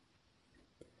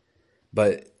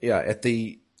 But yeah,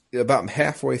 about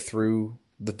halfway through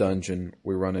the dungeon,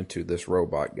 we run into this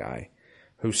robot guy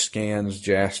who scans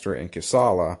Jaster and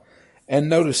Kisala and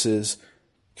notices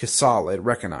Kisala. It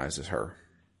recognizes her.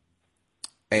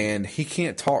 And he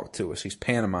can't talk to us. He's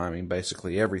pantomiming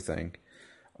basically everything.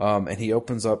 And he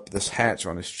opens up this hatch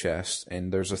on his chest,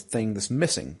 and there's a thing that's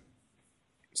missing.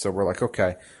 So we're like,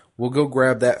 okay, we'll go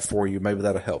grab that for you. Maybe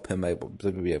that'll help him be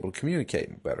able to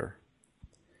communicate better.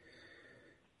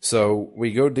 So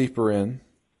we go deeper in,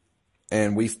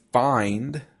 and we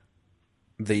find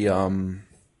the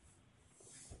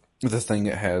thing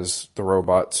that has the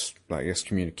robot's, I guess,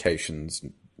 communications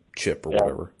chip or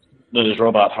whatever. His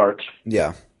robot heart.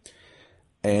 Yeah.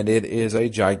 And it is a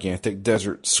gigantic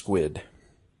desert squid.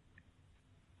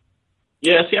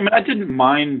 Yeah, see, I mean, I didn't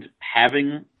mind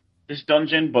having this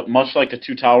dungeon, but much like the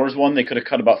Two Towers one, they could have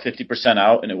cut about 50%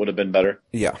 out, and it would have been better.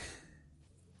 Yeah.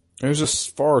 It was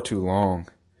just far too long.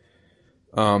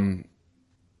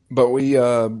 But we,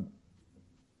 and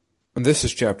this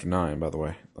is chapter 9, by the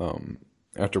way.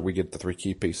 After we get the 3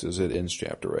 key pieces, it ends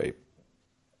chapter 8.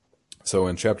 So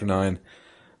in chapter 9,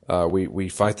 we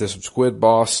fight this squid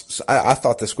boss. I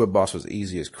thought the squid boss was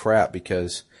easy as crap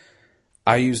because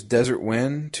I used Desert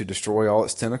Wind to destroy all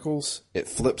its tentacles. It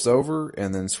flips over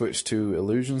and then switched to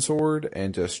Illusion Sword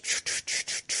and just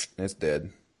it's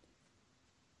dead.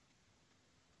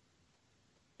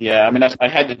 Yeah, I mean, I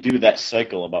had to do that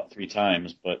cycle about 3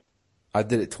 times, but I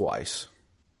did it twice.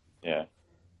 Yeah.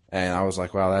 And I was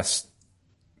like, wow,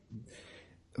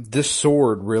 this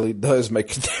sword really does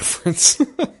make a difference.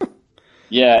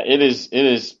 Yeah, it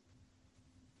is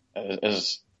an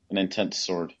intense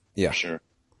sword. Yeah. For sure.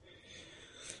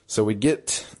 So we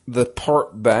get the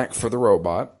part back for the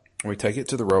robot. We take it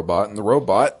to the robot, and the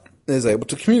robot is able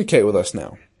to communicate with us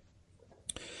now.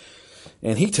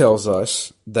 And he tells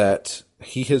us that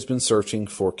he has been searching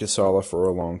for Kisala for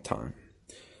a long time.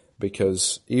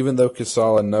 Because even though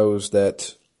Kisala knows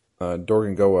that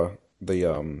Dorgangoa,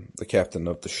 the captain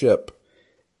of the ship,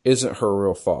 isn't her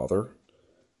real father,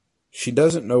 she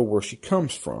doesn't know where she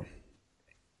comes from.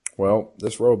 Well,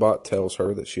 this robot tells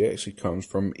her that she actually comes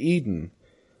from Eden.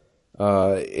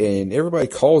 And everybody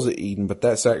calls it Eden, but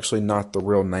that's actually not the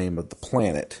real name of the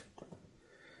planet.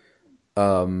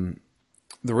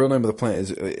 The real name of the planet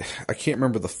is, I can't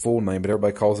remember the full name, but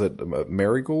everybody calls it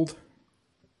Marigold.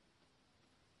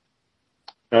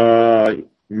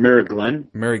 Mary Glenn.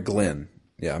 Mary Glenn.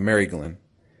 Yeah, Mary Glenn.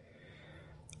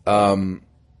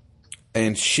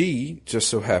 And she just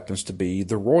so happens to be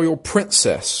the royal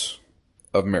princess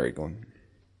of Mary Glenn.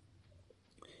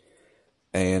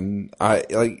 And I've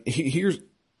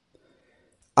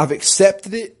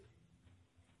accepted it,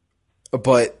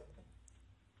 but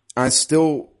I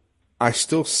still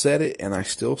said it and I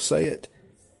still say it.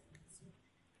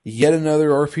 Yet another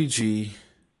RPG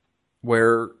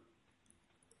where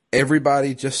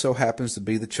everybody just so happens to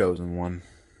be the chosen one.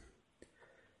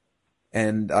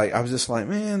 And I was just like,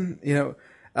 man,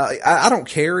 I don't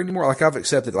care anymore. Like, I've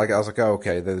accepted, like, I was like, oh,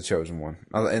 okay, they're the chosen one.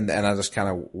 And I just kind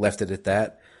of left it at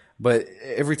that. But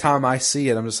every time I see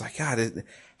it, I'm just like, God,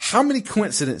 how many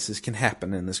coincidences can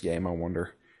happen in this game, I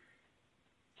wonder?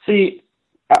 See,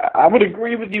 I would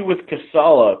agree with you with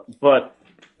Kisala, but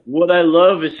what I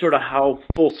love is sort of how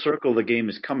full circle the game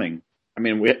is coming. I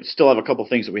mean, we still have a couple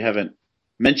things that we haven't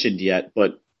mentioned yet,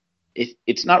 but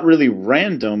it's not really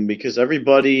random because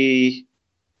everybody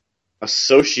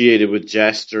associated with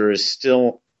Jaster is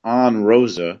still on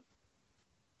Rosa.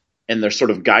 and they're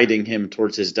sort of guiding him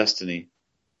towards his destiny,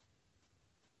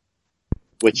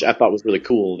 which I thought was really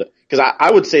cool. Because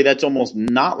I would say that's almost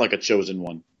not like a chosen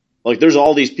one. Like there's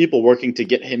all these people working to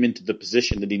get him into the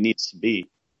position that he needs to be.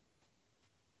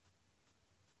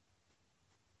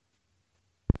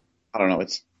 I don't know.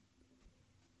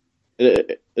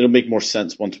 It'll make more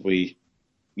sense once we,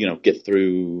 get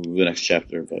through the next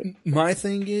chapter. But My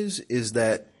thing is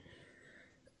that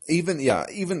even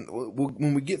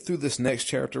when we get through this next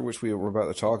chapter, which we were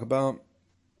about to talk about,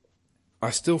 I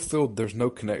still feel there's no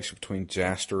connection between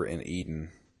Jaster and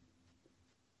Eden.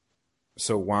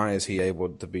 So why is he the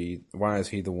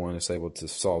one that's able to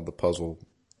solve the puzzle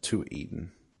to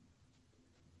Eden?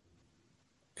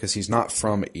 Because he's not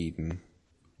from Eden.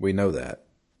 We know that.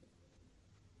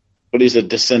 But he's a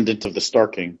descendant of the Star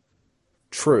King.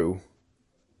 True.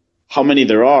 How many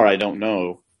there are, I don't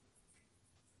know.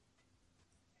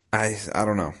 I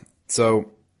don't know.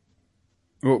 So,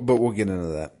 but we'll get into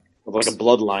that. Like a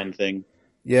bloodline thing.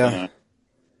 Yeah.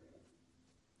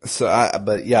 So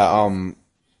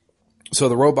so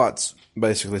the robots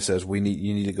basically says you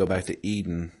need to go back to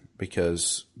Eden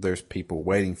because there's people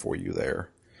waiting for you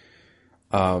there.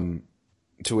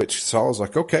 To which Saul's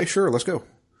like, okay, sure, let's go.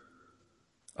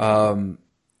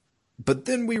 But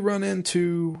then we run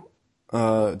into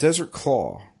Desert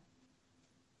Claw.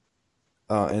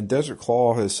 And Desert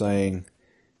Claw is saying,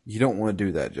 you don't want to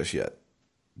do that just yet.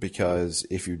 Because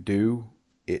if you do,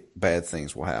 bad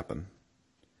things will happen.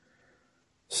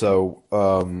 So,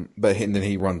 and then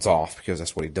he runs off because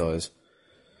that's what he does.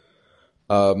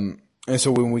 And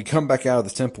so when we come back out of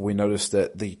the temple, we notice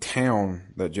that the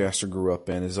town that Jaster grew up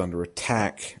in is under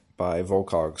attack by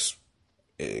Volkog's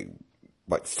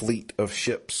fleet of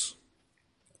ships.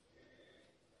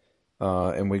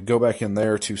 And we go back in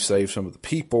there to save some of the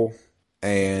people,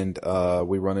 and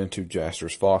we run into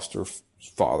Jaster's foster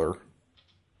father,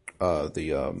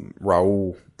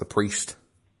 Raoul, the priest.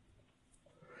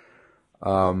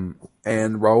 And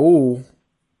Raoul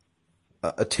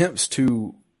attempts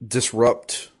to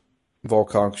disrupt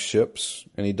Volkog's ships,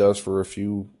 and he does for a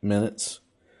few minutes,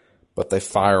 but they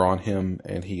fire on him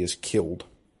and he is killed.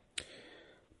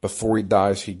 Before he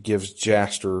dies, he gives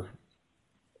Jaster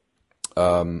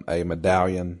a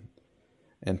medallion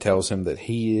and tells him that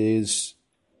he is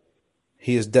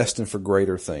destined for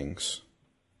greater things.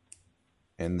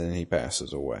 And then he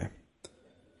passes away.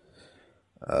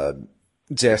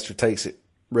 Jaster takes it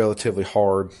relatively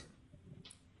hard,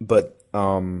 but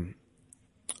during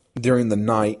the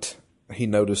night, he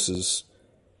notices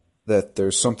that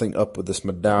there's something up with this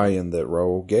medallion that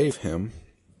Raoul gave him.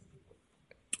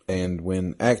 And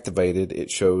when activated, it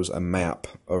shows a map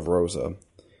of Rosa.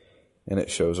 And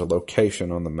it shows a location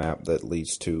on the map that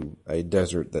leads to a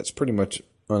desert that's pretty much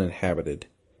uninhabited.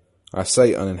 I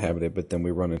say uninhabited, but then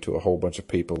we run into a whole bunch of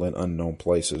people in unknown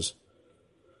places.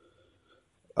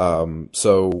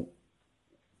 So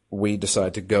we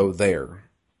decide to go there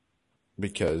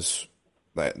because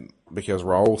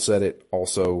Raoul said it.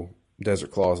 Also,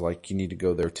 Desert Claw is like, you need to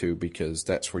go there too because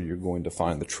that's where you're going to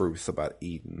find the truth about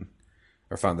Eden,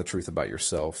 or find the truth about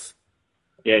yourself.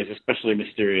 Yeah, he's especially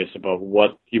mysterious about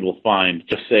what he will find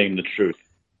just saying the truth.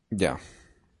 Yeah.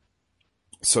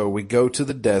 So we go to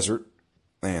the desert,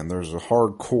 and there's a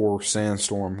hardcore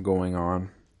sandstorm going on,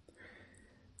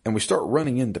 and we start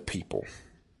running into people.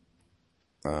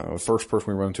 The first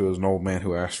person we run into is an old man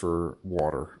who asks for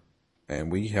water,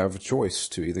 and we have a choice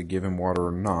to either give him water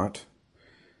or not.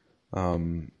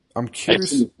 I'm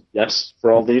curious. Yes,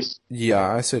 for all these? Yeah,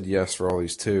 I said yes for all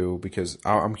these too, because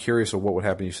I'm curious of what would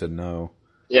happen if you said no.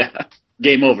 Yeah,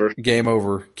 game over. Game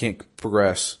over, can't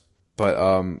progress. But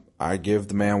I give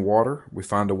the man water. We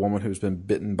find a woman who's been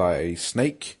bitten by a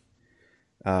snake.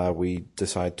 We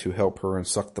decide to help her and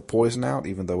suck the poison out,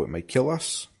 even though it may kill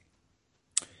us.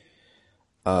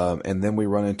 And then we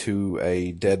run into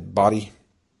a dead body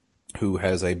who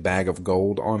has a bag of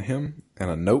gold on him and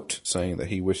a note saying that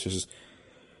he wishes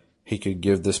he could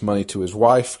give this money to his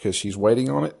wife because she's waiting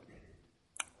on it.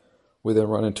 We then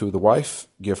run into the wife,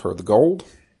 give her the gold,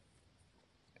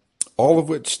 all of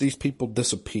which these people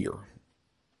disappear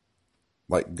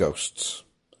like ghosts.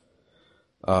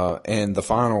 And the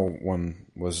final one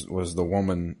was the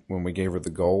woman when we gave her the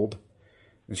gold.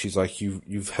 And she's like,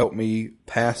 you've helped me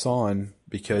pass on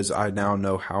because I now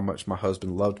know how much my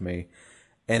husband loved me.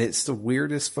 And it's the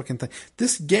weirdest fucking thing.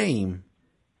 This game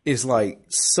is like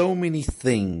so many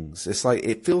things. It's like,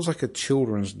 it feels like a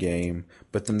children's game,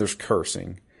 but then there's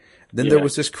cursing. Then there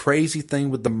was this crazy thing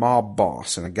with the mob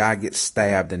boss, and a guy gets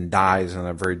stabbed and dies in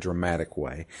a very dramatic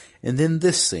way. And then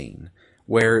this scene,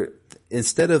 where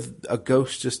instead of a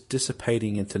ghost just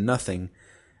dissipating into nothing,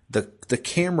 the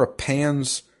camera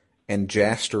pans and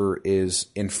Jaster is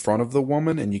in front of the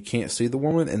woman and you can't see the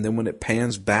woman, and then when it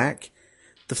pans back,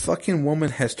 the fucking woman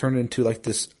has turned into like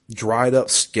this dried up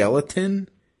skeleton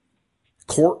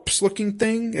corpse looking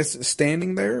thing is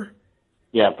standing there.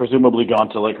 Yeah, presumably gone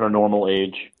to like her normal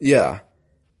age. Yeah.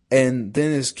 And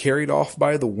then is carried off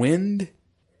by the wind.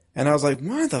 And I was like,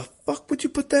 why the fuck would you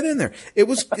put that in there?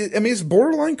 It's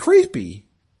borderline creepy.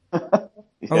 Yeah.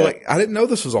 I was like, I didn't know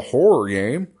this was a horror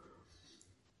game.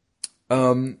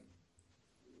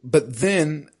 But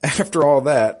then after all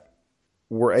that,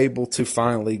 we're able to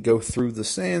finally go through the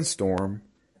sandstorm.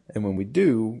 And when we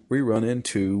do, we run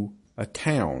into a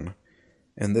town.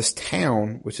 And this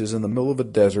town, which is in the middle of a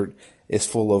desert, is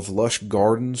full of lush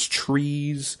gardens,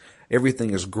 trees. Everything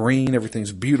is green.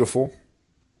 Everything's beautiful.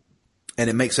 And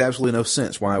it makes absolutely no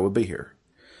sense why I would be here.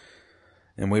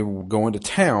 And we go into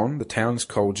town. The town is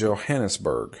called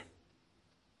Johannesburg.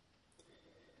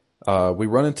 We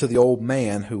run into the old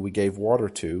man who we gave water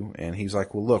to, and he's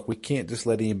like, well, look, we can't just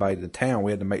let anybody into town.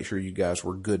 We had to make sure you guys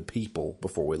were good people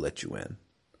before we let you in.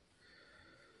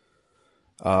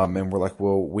 And we're like,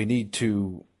 well, we need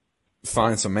to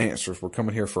find some answers. We're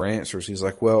coming here for answers. He's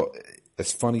like, well,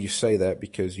 it's funny you say that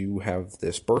because you have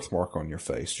this birthmark on your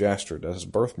face. Jaster does a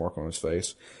birthmark on his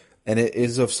face, and it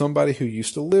is of somebody who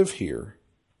used to live here.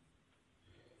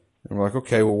 And we're like,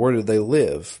 okay, well, where did they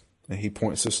live? And he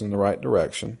points us in the right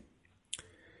direction.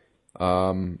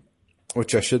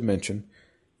 Which I should mention,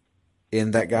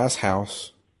 in that guy's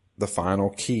house, the final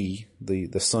key,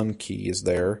 the sun key is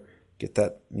there. Get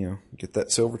that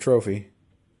silver trophy.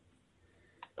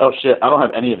 Oh shit, I don't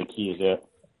have any of the keys yet.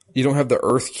 You don't have the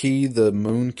earth key, the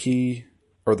moon key,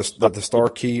 or the star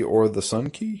key, or the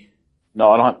sun key? No,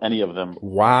 I don't have any of them.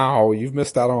 Wow, you've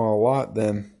missed out on a lot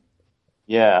then.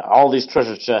 Yeah, all these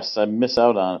treasure chests I miss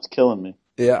out on. It's killing me.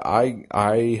 Yeah,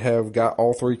 I have got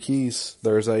all 3 keys.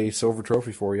 There's a silver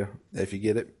trophy for you if you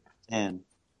get it. Man,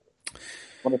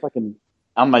 wonder if I can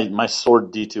on my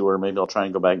sword detour. Maybe I'll try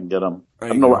and go back and get them. I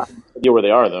don't know idea where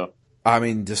they are though. I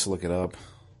mean, just look it up.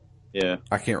 Yeah,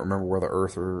 I can't remember where the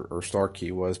earth or star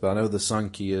key was, but I know the sun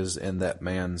key is in that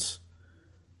man's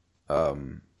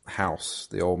house,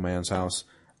 the old man's house.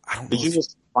 I don't know. Did you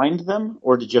just find them,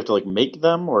 or did you have to like make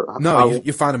them, or no?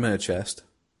 You find them in a chest.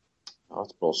 Oh,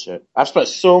 that's bullshit. I've spent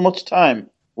so much time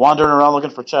wandering around looking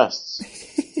for chests.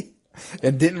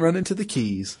 And didn't run into the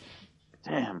keys.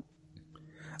 Damn.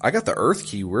 I got the earth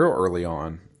key real early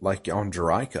on, like on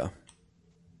Jerica.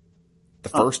 The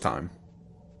first time.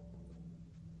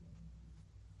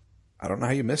 I don't know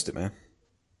how you missed it, man.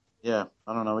 Yeah,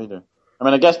 I don't know either. I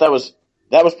mean, I guess that was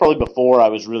probably before I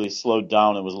was really slowed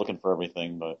down and was looking for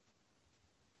everything, but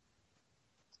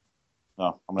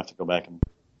no, I'm gonna have to go back and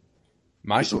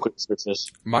do some quick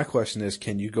searches. My question is,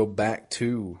 can you go back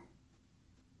to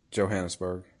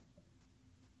Johannesburg?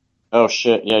 Oh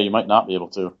shit, yeah, you might not be able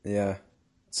to. Yeah.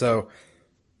 So,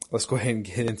 let's go ahead and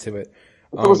get into it.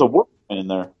 There was a warp point in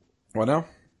there. What now?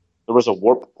 There was a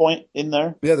warp point in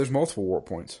there? Yeah, there's multiple warp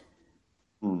points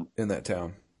in that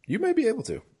town. You may be able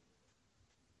to.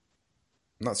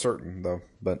 Not certain, though,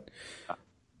 but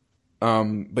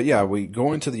yeah, we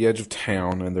go into the edge of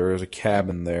town, and there is a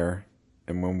cabin there.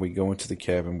 And when we go into the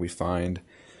cabin, we find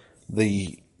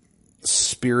the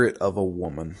spirit of a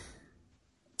woman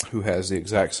who has the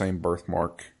exact same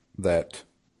birthmark that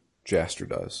Jaster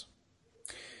does.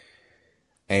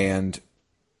 And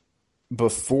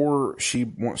before she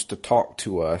wants to talk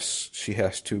to us, we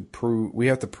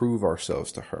have to prove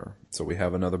ourselves to her. So we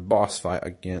have another boss fight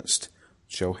against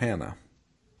Johanna.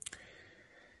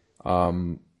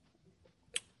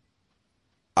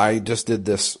 I just did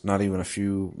this not even a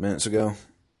few minutes ago.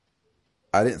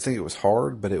 I didn't think it was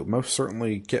hard, but it most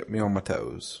certainly kept me on my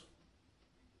toes.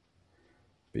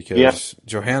 Because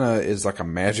Johanna is like a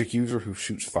magic user who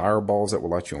shoots fireballs that will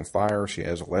light you on fire. She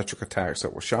has electric attacks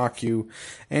that will shock you.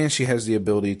 And she has the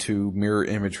ability to mirror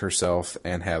image herself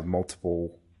and have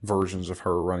multiple versions of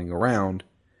her running around,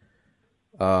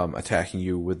 attacking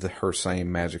you with her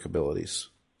same magic abilities.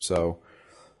 So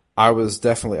I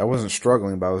wasn't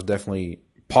struggling, but I was definitely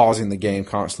pausing the game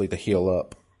constantly to heal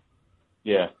up.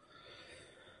 Yeah.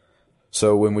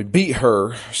 So when we beat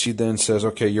her, she then says,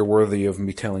 okay, you're worthy of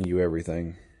me telling you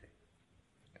everything.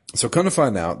 So come to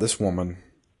find out, this woman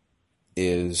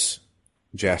is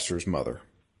Jaster's mother.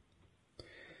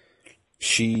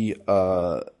 She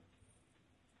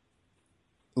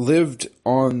lived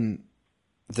on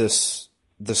this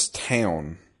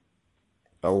town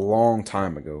a long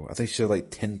time ago. I think she said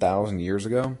like 10,000 years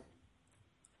ago.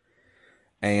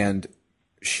 And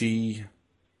she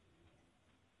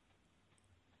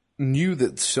knew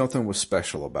that something was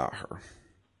special about her.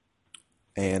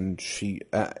 And she,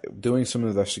 doing some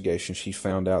investigation, she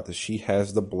found out that she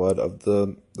has the blood of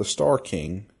the Star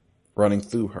King running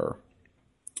through her.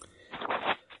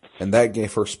 And that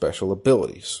gave her special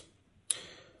abilities.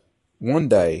 One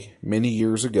day, many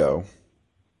years ago,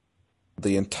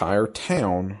 the entire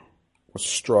town was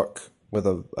struck with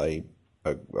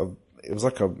it was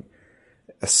like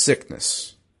a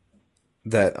sickness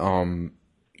that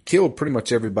killed pretty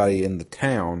much everybody in the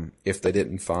town if they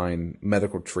didn't find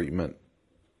medical treatment,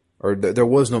 or there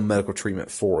was no medical treatment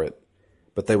for it,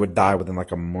 but they would die within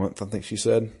like a month, I think she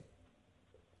said.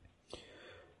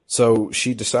 So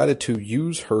she decided to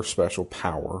use her special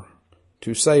power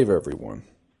to save everyone.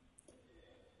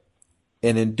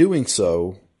 And in doing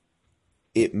so,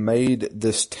 it made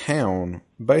this town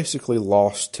basically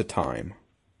lost to time.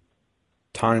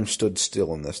 Time stood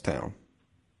still in this town.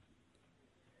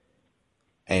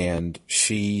 And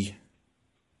she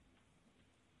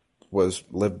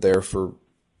lived there for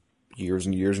years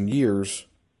and years and years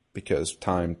because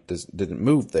time didn't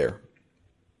move there.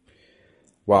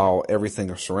 While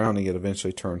everything surrounding it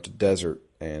eventually turned to desert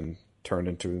and turned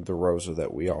into the Rosa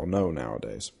that we all know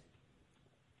nowadays.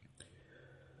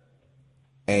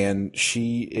 And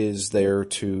she is there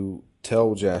to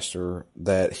tell Jaster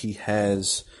that he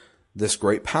has this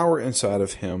great power inside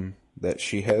of him that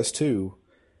she has too,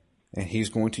 and he's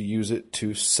going to use it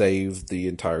to save the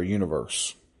entire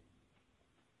universe.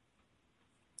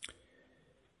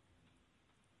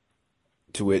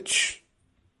 To which,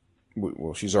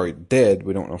 well, she's already dead.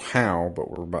 We don't know how, but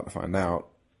we're about to find out.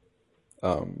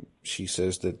 She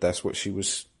says that that's why she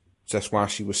was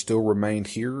still remained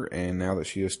here, and now that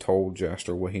she has told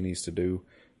Jaster what he needs to do,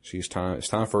 it's time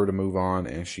for her to move on,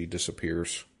 and she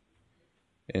disappears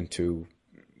into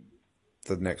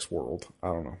the next world. I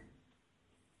don't know.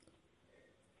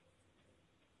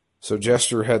 So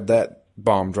Jaster had that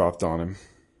bomb dropped on him,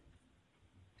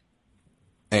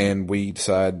 and we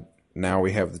decide now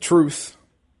we have the truth.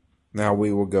 Now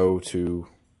we will go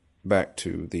back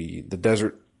to the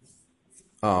desert.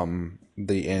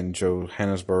 The end,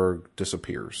 Johannesburg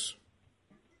disappears.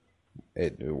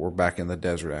 We're back in the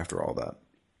desert after all that.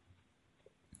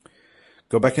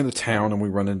 Go back into town and we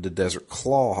run into Desert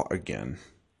Claw again.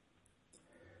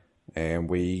 And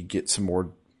we get some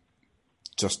more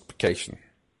justification.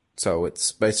 So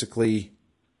it's basically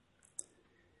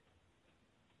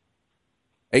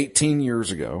 18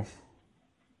 years ago.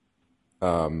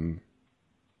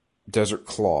 Desert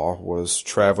Claw was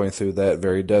traveling through that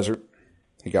very desert.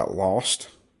 He got lost.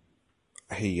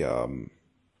 He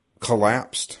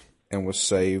collapsed and was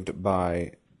saved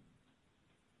by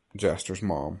Jaster's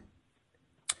mom.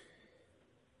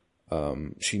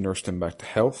 She nursed him back to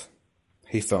health.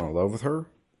 He fell in love with her,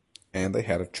 and they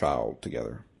had a child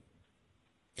together.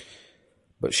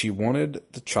 But she wanted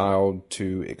the child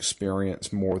to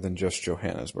experience more than just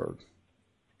Johannesburg.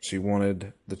 She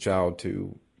wanted the child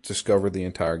to discover the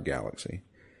entire galaxy.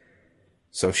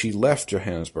 So she left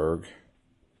Johannesburg,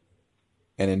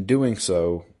 and in doing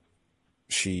so,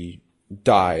 she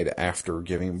died after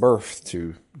giving birth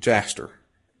to Jaster.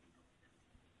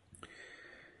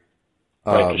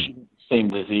 Right, 'cause she had the same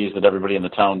disease that everybody in the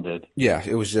town did. Yeah,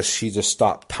 it was just, she just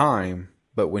stopped time,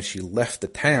 but when she left the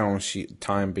town,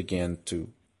 time began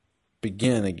to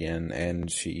begin again,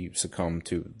 and she succumbed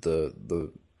to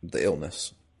the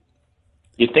illness.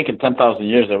 You'd think in 10,000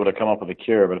 years they would have come up with a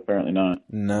cure, but apparently not.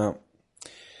 No.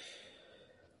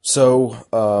 So,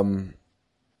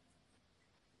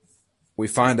 we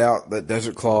find out that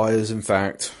Desert Claw is, in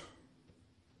fact,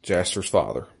 Jaster's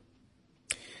father.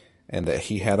 And that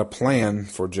he had a plan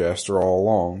for Jaster all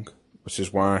along, which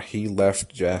is why he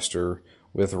left Jaster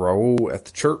with Raul at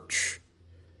the church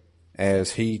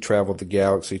as he traveled the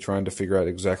galaxy trying to figure out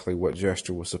exactly what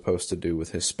Jaster was supposed to do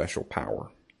with his special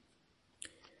power.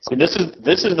 See, this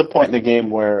is the point in the game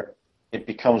where it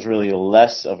becomes really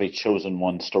less of a Chosen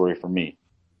One story for me.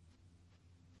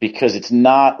 Because it's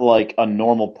not like a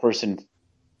normal person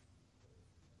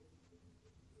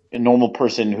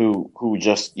who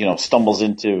just, stumbles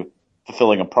into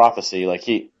fulfilling a prophecy. Like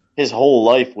his whole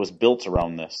life was built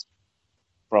around this.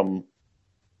 From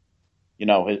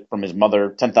his mother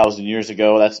 10,000 years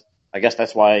ago. I guess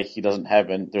that's why he doesn't have,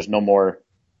 and there's no more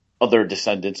other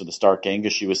descendants of the Star King,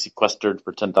 because she was sequestered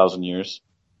for 10,000 years.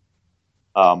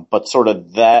 But sort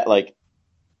of that, like,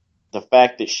 the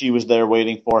fact that she was there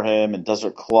waiting for him, and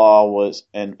Desert Claw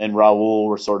and Raul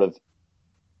were sort of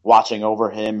watching over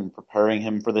him and preparing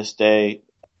him for this day.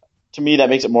 To me, that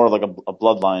makes it more like a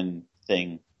bloodline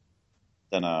thing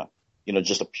than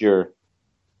just a pure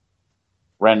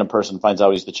random person finds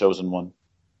out he's the Chosen One.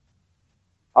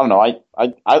 I don't know.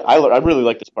 I really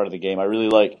like this part of the game. I really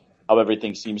like how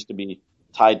everything seems to be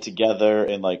tied together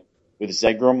in like with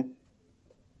Zegrum.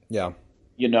 Yeah.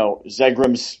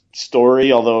 Zegram's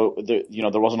story, although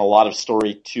there wasn't a lot of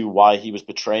story to why he was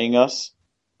betraying us,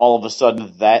 all of a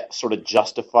sudden that sort of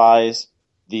justifies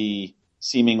the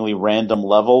seemingly random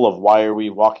level of why are we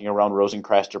walking around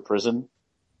Rosencrantz prison.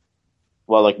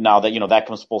 Well, like now that that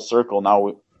comes full circle.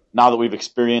 Now that we've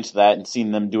experienced that and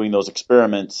seen them doing those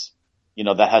experiments,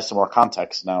 that has some more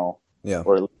context now. Yeah.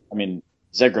 Or I mean,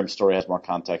 Zegram's story has more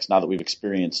context now that we've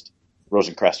experienced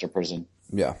Rosencrantz prison.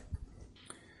 Yeah.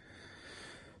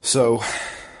 So,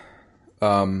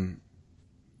 now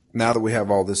that we have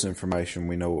all this information,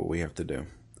 we know what we have to do.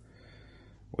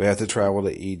 We have to travel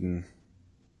to Eden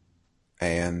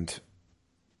and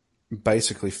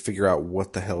basically figure out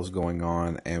what the hell's going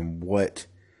on and what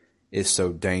is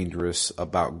so dangerous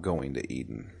about going to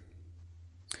Eden.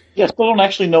 Yeah, I still don't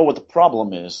actually know what the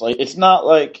problem is. Like, it's not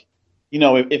like,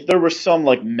 if there was some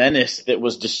like menace that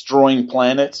was destroying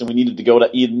planets and we needed to go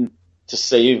to Eden to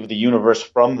save the universe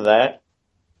from that,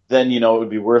 then, it would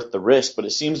be worth the risk. But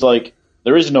it seems like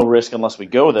there is no risk unless we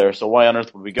go there. So why on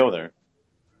earth would we go there?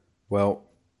 Well,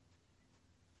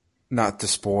 not to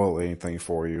spoil anything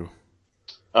for you.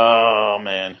 Oh,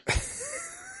 man.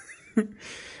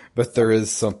 But there is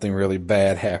something really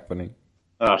bad happening.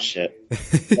 Oh, shit.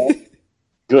 Well,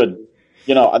 good.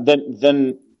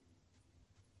 Then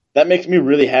that makes me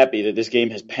really happy that this game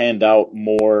has panned out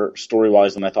more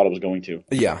story-wise than I thought it was going to.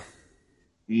 Yeah.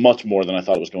 Much more than I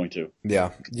thought it was going to.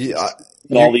 Yeah. Yeah.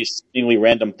 And all these seemingly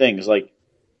random things, like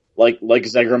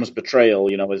Zegram's betrayal,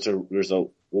 there's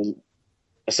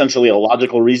essentially a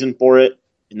logical reason for it,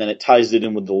 and then it ties it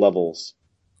in with the levels.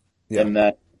 Yeah. And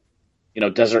that,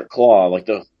 Desert Claw, like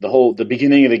the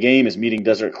beginning of the game is meeting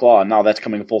Desert Claw, and now that's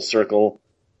coming full circle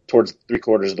towards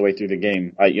 3/4 of the way through the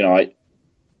game.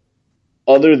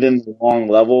 Other than the long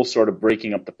level sort of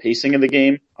breaking up the pacing of the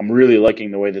game, I'm really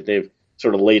liking the way that they've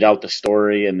sort of laid out the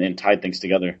story and tied things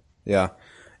together. Yeah.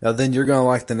 Now then you're going to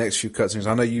like the next few cutscenes.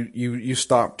 I know you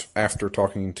stopped after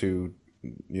talking to,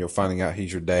 finding out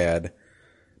he's your dad,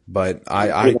 but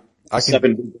I can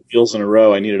 7 reveals in a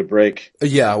row. I needed a break.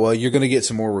 Yeah, well, you're going to get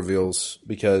some more reveals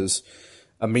because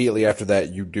immediately after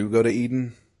that you do go to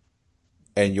Eden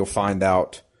and you'll find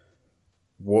out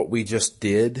what we just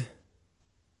did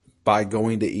by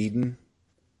going to Eden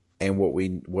and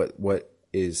what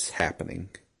is happening.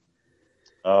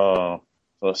 Oh,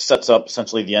 so it sets up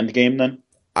essentially the end game then?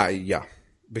 Yeah,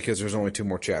 because there's only 2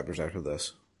 more chapters after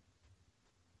this.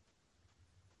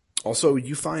 Also,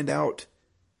 you find out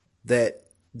that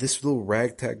this little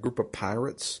ragtag group of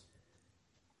pirates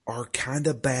are kind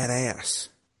of badass.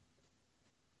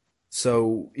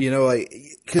 So,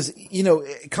 because,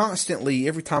 constantly,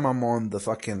 every time I'm on the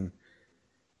fucking,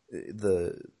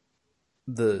 the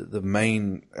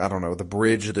main, I don't know, the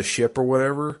bridge of the ship or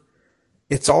whatever,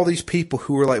 it's all these people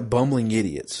who are like bumbling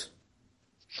idiots.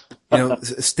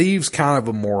 Steve's kind of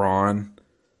a moron.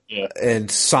 Yeah. And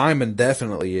Simon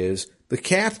definitely is. The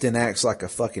captain acts like a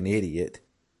fucking idiot.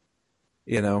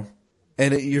 And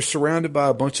you're surrounded by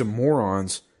a bunch of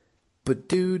morons. But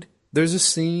dude, there's a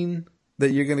scene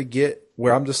that you're going to get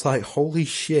where I'm just like, holy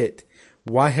shit,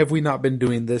 why have we not been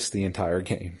doing this the entire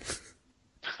game?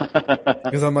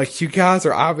 Because I'm like, you guys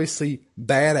are obviously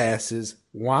badasses.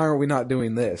 Why are we not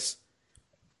doing this?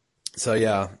 So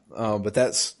yeah, but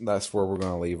that's where we're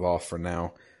going to leave off for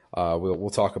now. We'll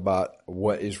talk about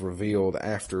what is revealed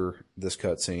after this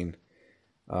cutscene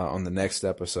on the next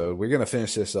episode. We're going to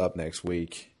finish this up next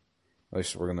week. At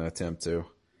least we're going to attempt to.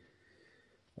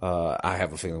 I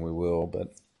have a feeling we will,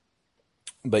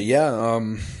 but yeah,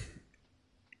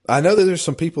 I know that there's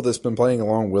some people that's been playing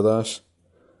along with us.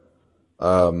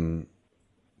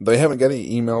 They haven't got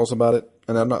any emails about it,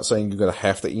 and I'm not saying you're going to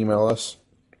have to email us,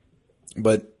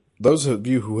 but those of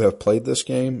you who have played this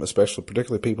game,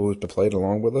 particularly people who've been played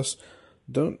along with us,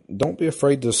 don't be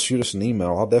afraid to shoot us an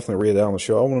email. I'll definitely read it out on the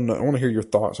show. I want to hear your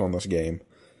thoughts on this game.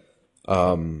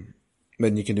 Then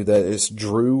you can do that. It's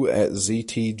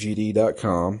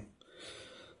drew@ztgd.com.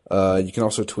 You can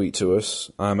also tweet to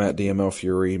us. I'm at DML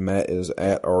Fury. Matt is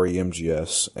at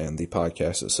REMGS, and the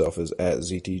podcast itself is at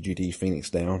ZTGD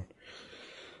Phoenix Down.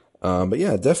 But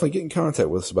yeah, definitely get in contact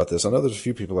with us about this. I know there's a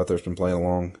few people out there who's been playing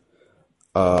along.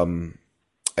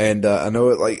 And I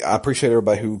know I appreciate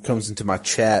everybody who comes into my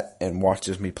chat and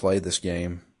watches me play this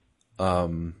game.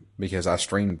 Because I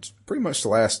streamed pretty much the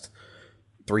last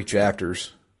 3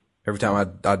 chapters. Every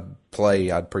time I'd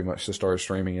play, I'd pretty much just start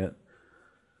streaming it.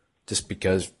 Just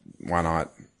because, why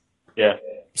not? Yeah.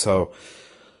 So,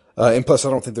 and plus I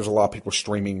don't think there's a lot of people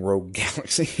streaming Rogue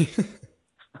Galaxy.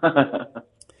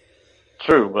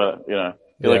 True, but, I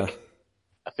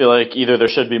feel like either there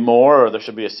should be more or there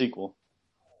should be a sequel.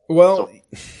 Well,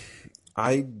 So,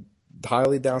 I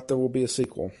highly doubt there will be a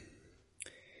sequel.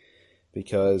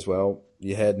 Because, well,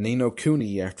 you had Ni no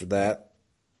Kuni after that,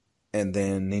 and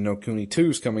then Ni no Kuni 2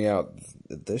 is coming out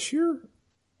this year?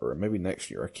 Or maybe next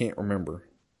year. I can't remember.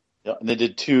 yeah, and they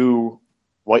did 2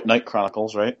 White Knight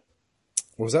Chronicles, right?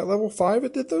 Was that level 5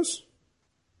 it did those?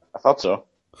 I thought so.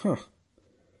 Huh.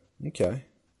 Okay.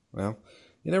 Well,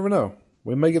 you never know.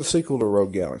 We may get a sequel to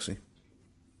Rogue Galaxy.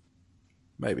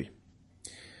 Maybe.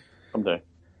 Someday.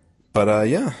 But,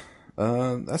 yeah.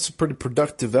 That's a pretty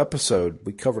productive episode.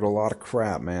 We covered a lot of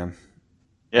crap, man.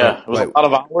 Yeah, it was a lot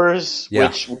of hours, Yeah.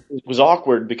 which was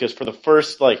awkward because for the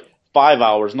first 5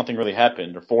 hours, nothing really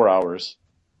happened, or 4 hours,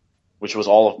 which was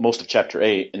most of Chapter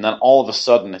 8, and then all of a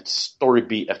sudden it's story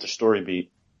beat after story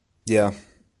beat. Yeah.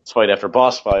 Fight after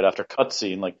boss fight after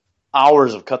cutscene,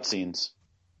 hours of cutscenes.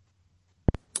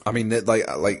 I mean,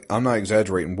 I'm not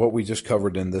exaggerating. What we just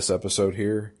covered in this episode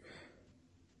here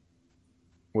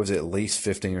was at least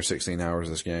 15 or 16 hours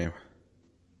of this game.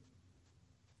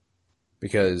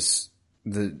 Because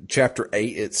the Chapter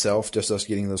 8 itself, just us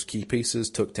getting those key pieces,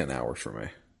 took 10 hours for me.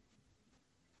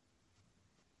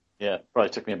 Yeah, it probably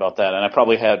took me about that, and I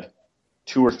probably had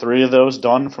 2 or 3 of those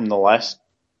done from the last,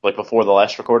 before the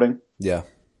last recording. Yeah.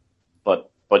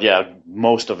 But yeah,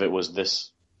 most of it was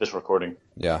this recording.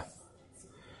 Yeah.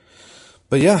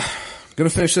 But yeah, I'm going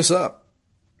to finish this up.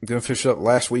 I'm going to finish up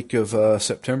last week of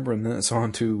September, and then it's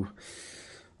on to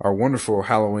our wonderful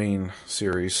Halloween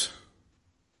series,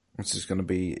 which is going to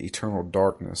be Eternal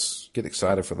Darkness. Get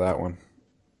excited for that one.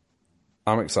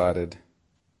 I'm excited.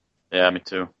 Yeah, me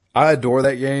too. I adore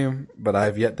that game, but I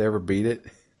have yet to ever beat it.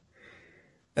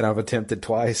 And I've attempted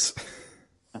twice.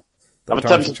 I've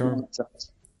attempted.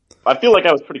 I feel like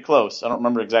I was pretty close. I don't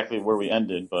remember exactly where we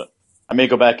ended, but I may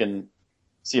go back and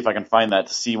see if I can find that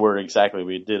to see where exactly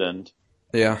we did end.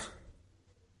 Yeah.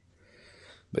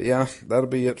 But yeah, that'll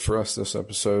be it for us this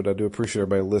episode. I do appreciate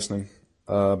everybody listening.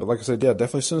 But like I said, yeah,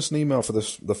 definitely send us an email for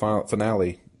the final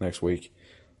finale next week.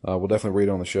 We'll definitely read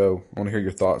it on the show. I want to hear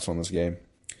your thoughts on this game.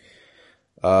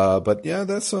 But yeah,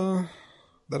 that'll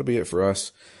be it for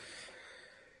us.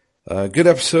 Good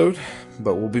episode,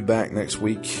 but we'll be back next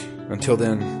week. Until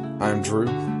then, I'm Drew.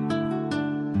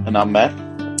 And I'm Matt.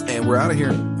 And we're out of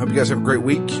here. Hope you guys have a great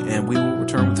week, and we will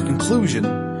return with the conclusion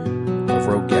of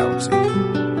Rogue Galaxy.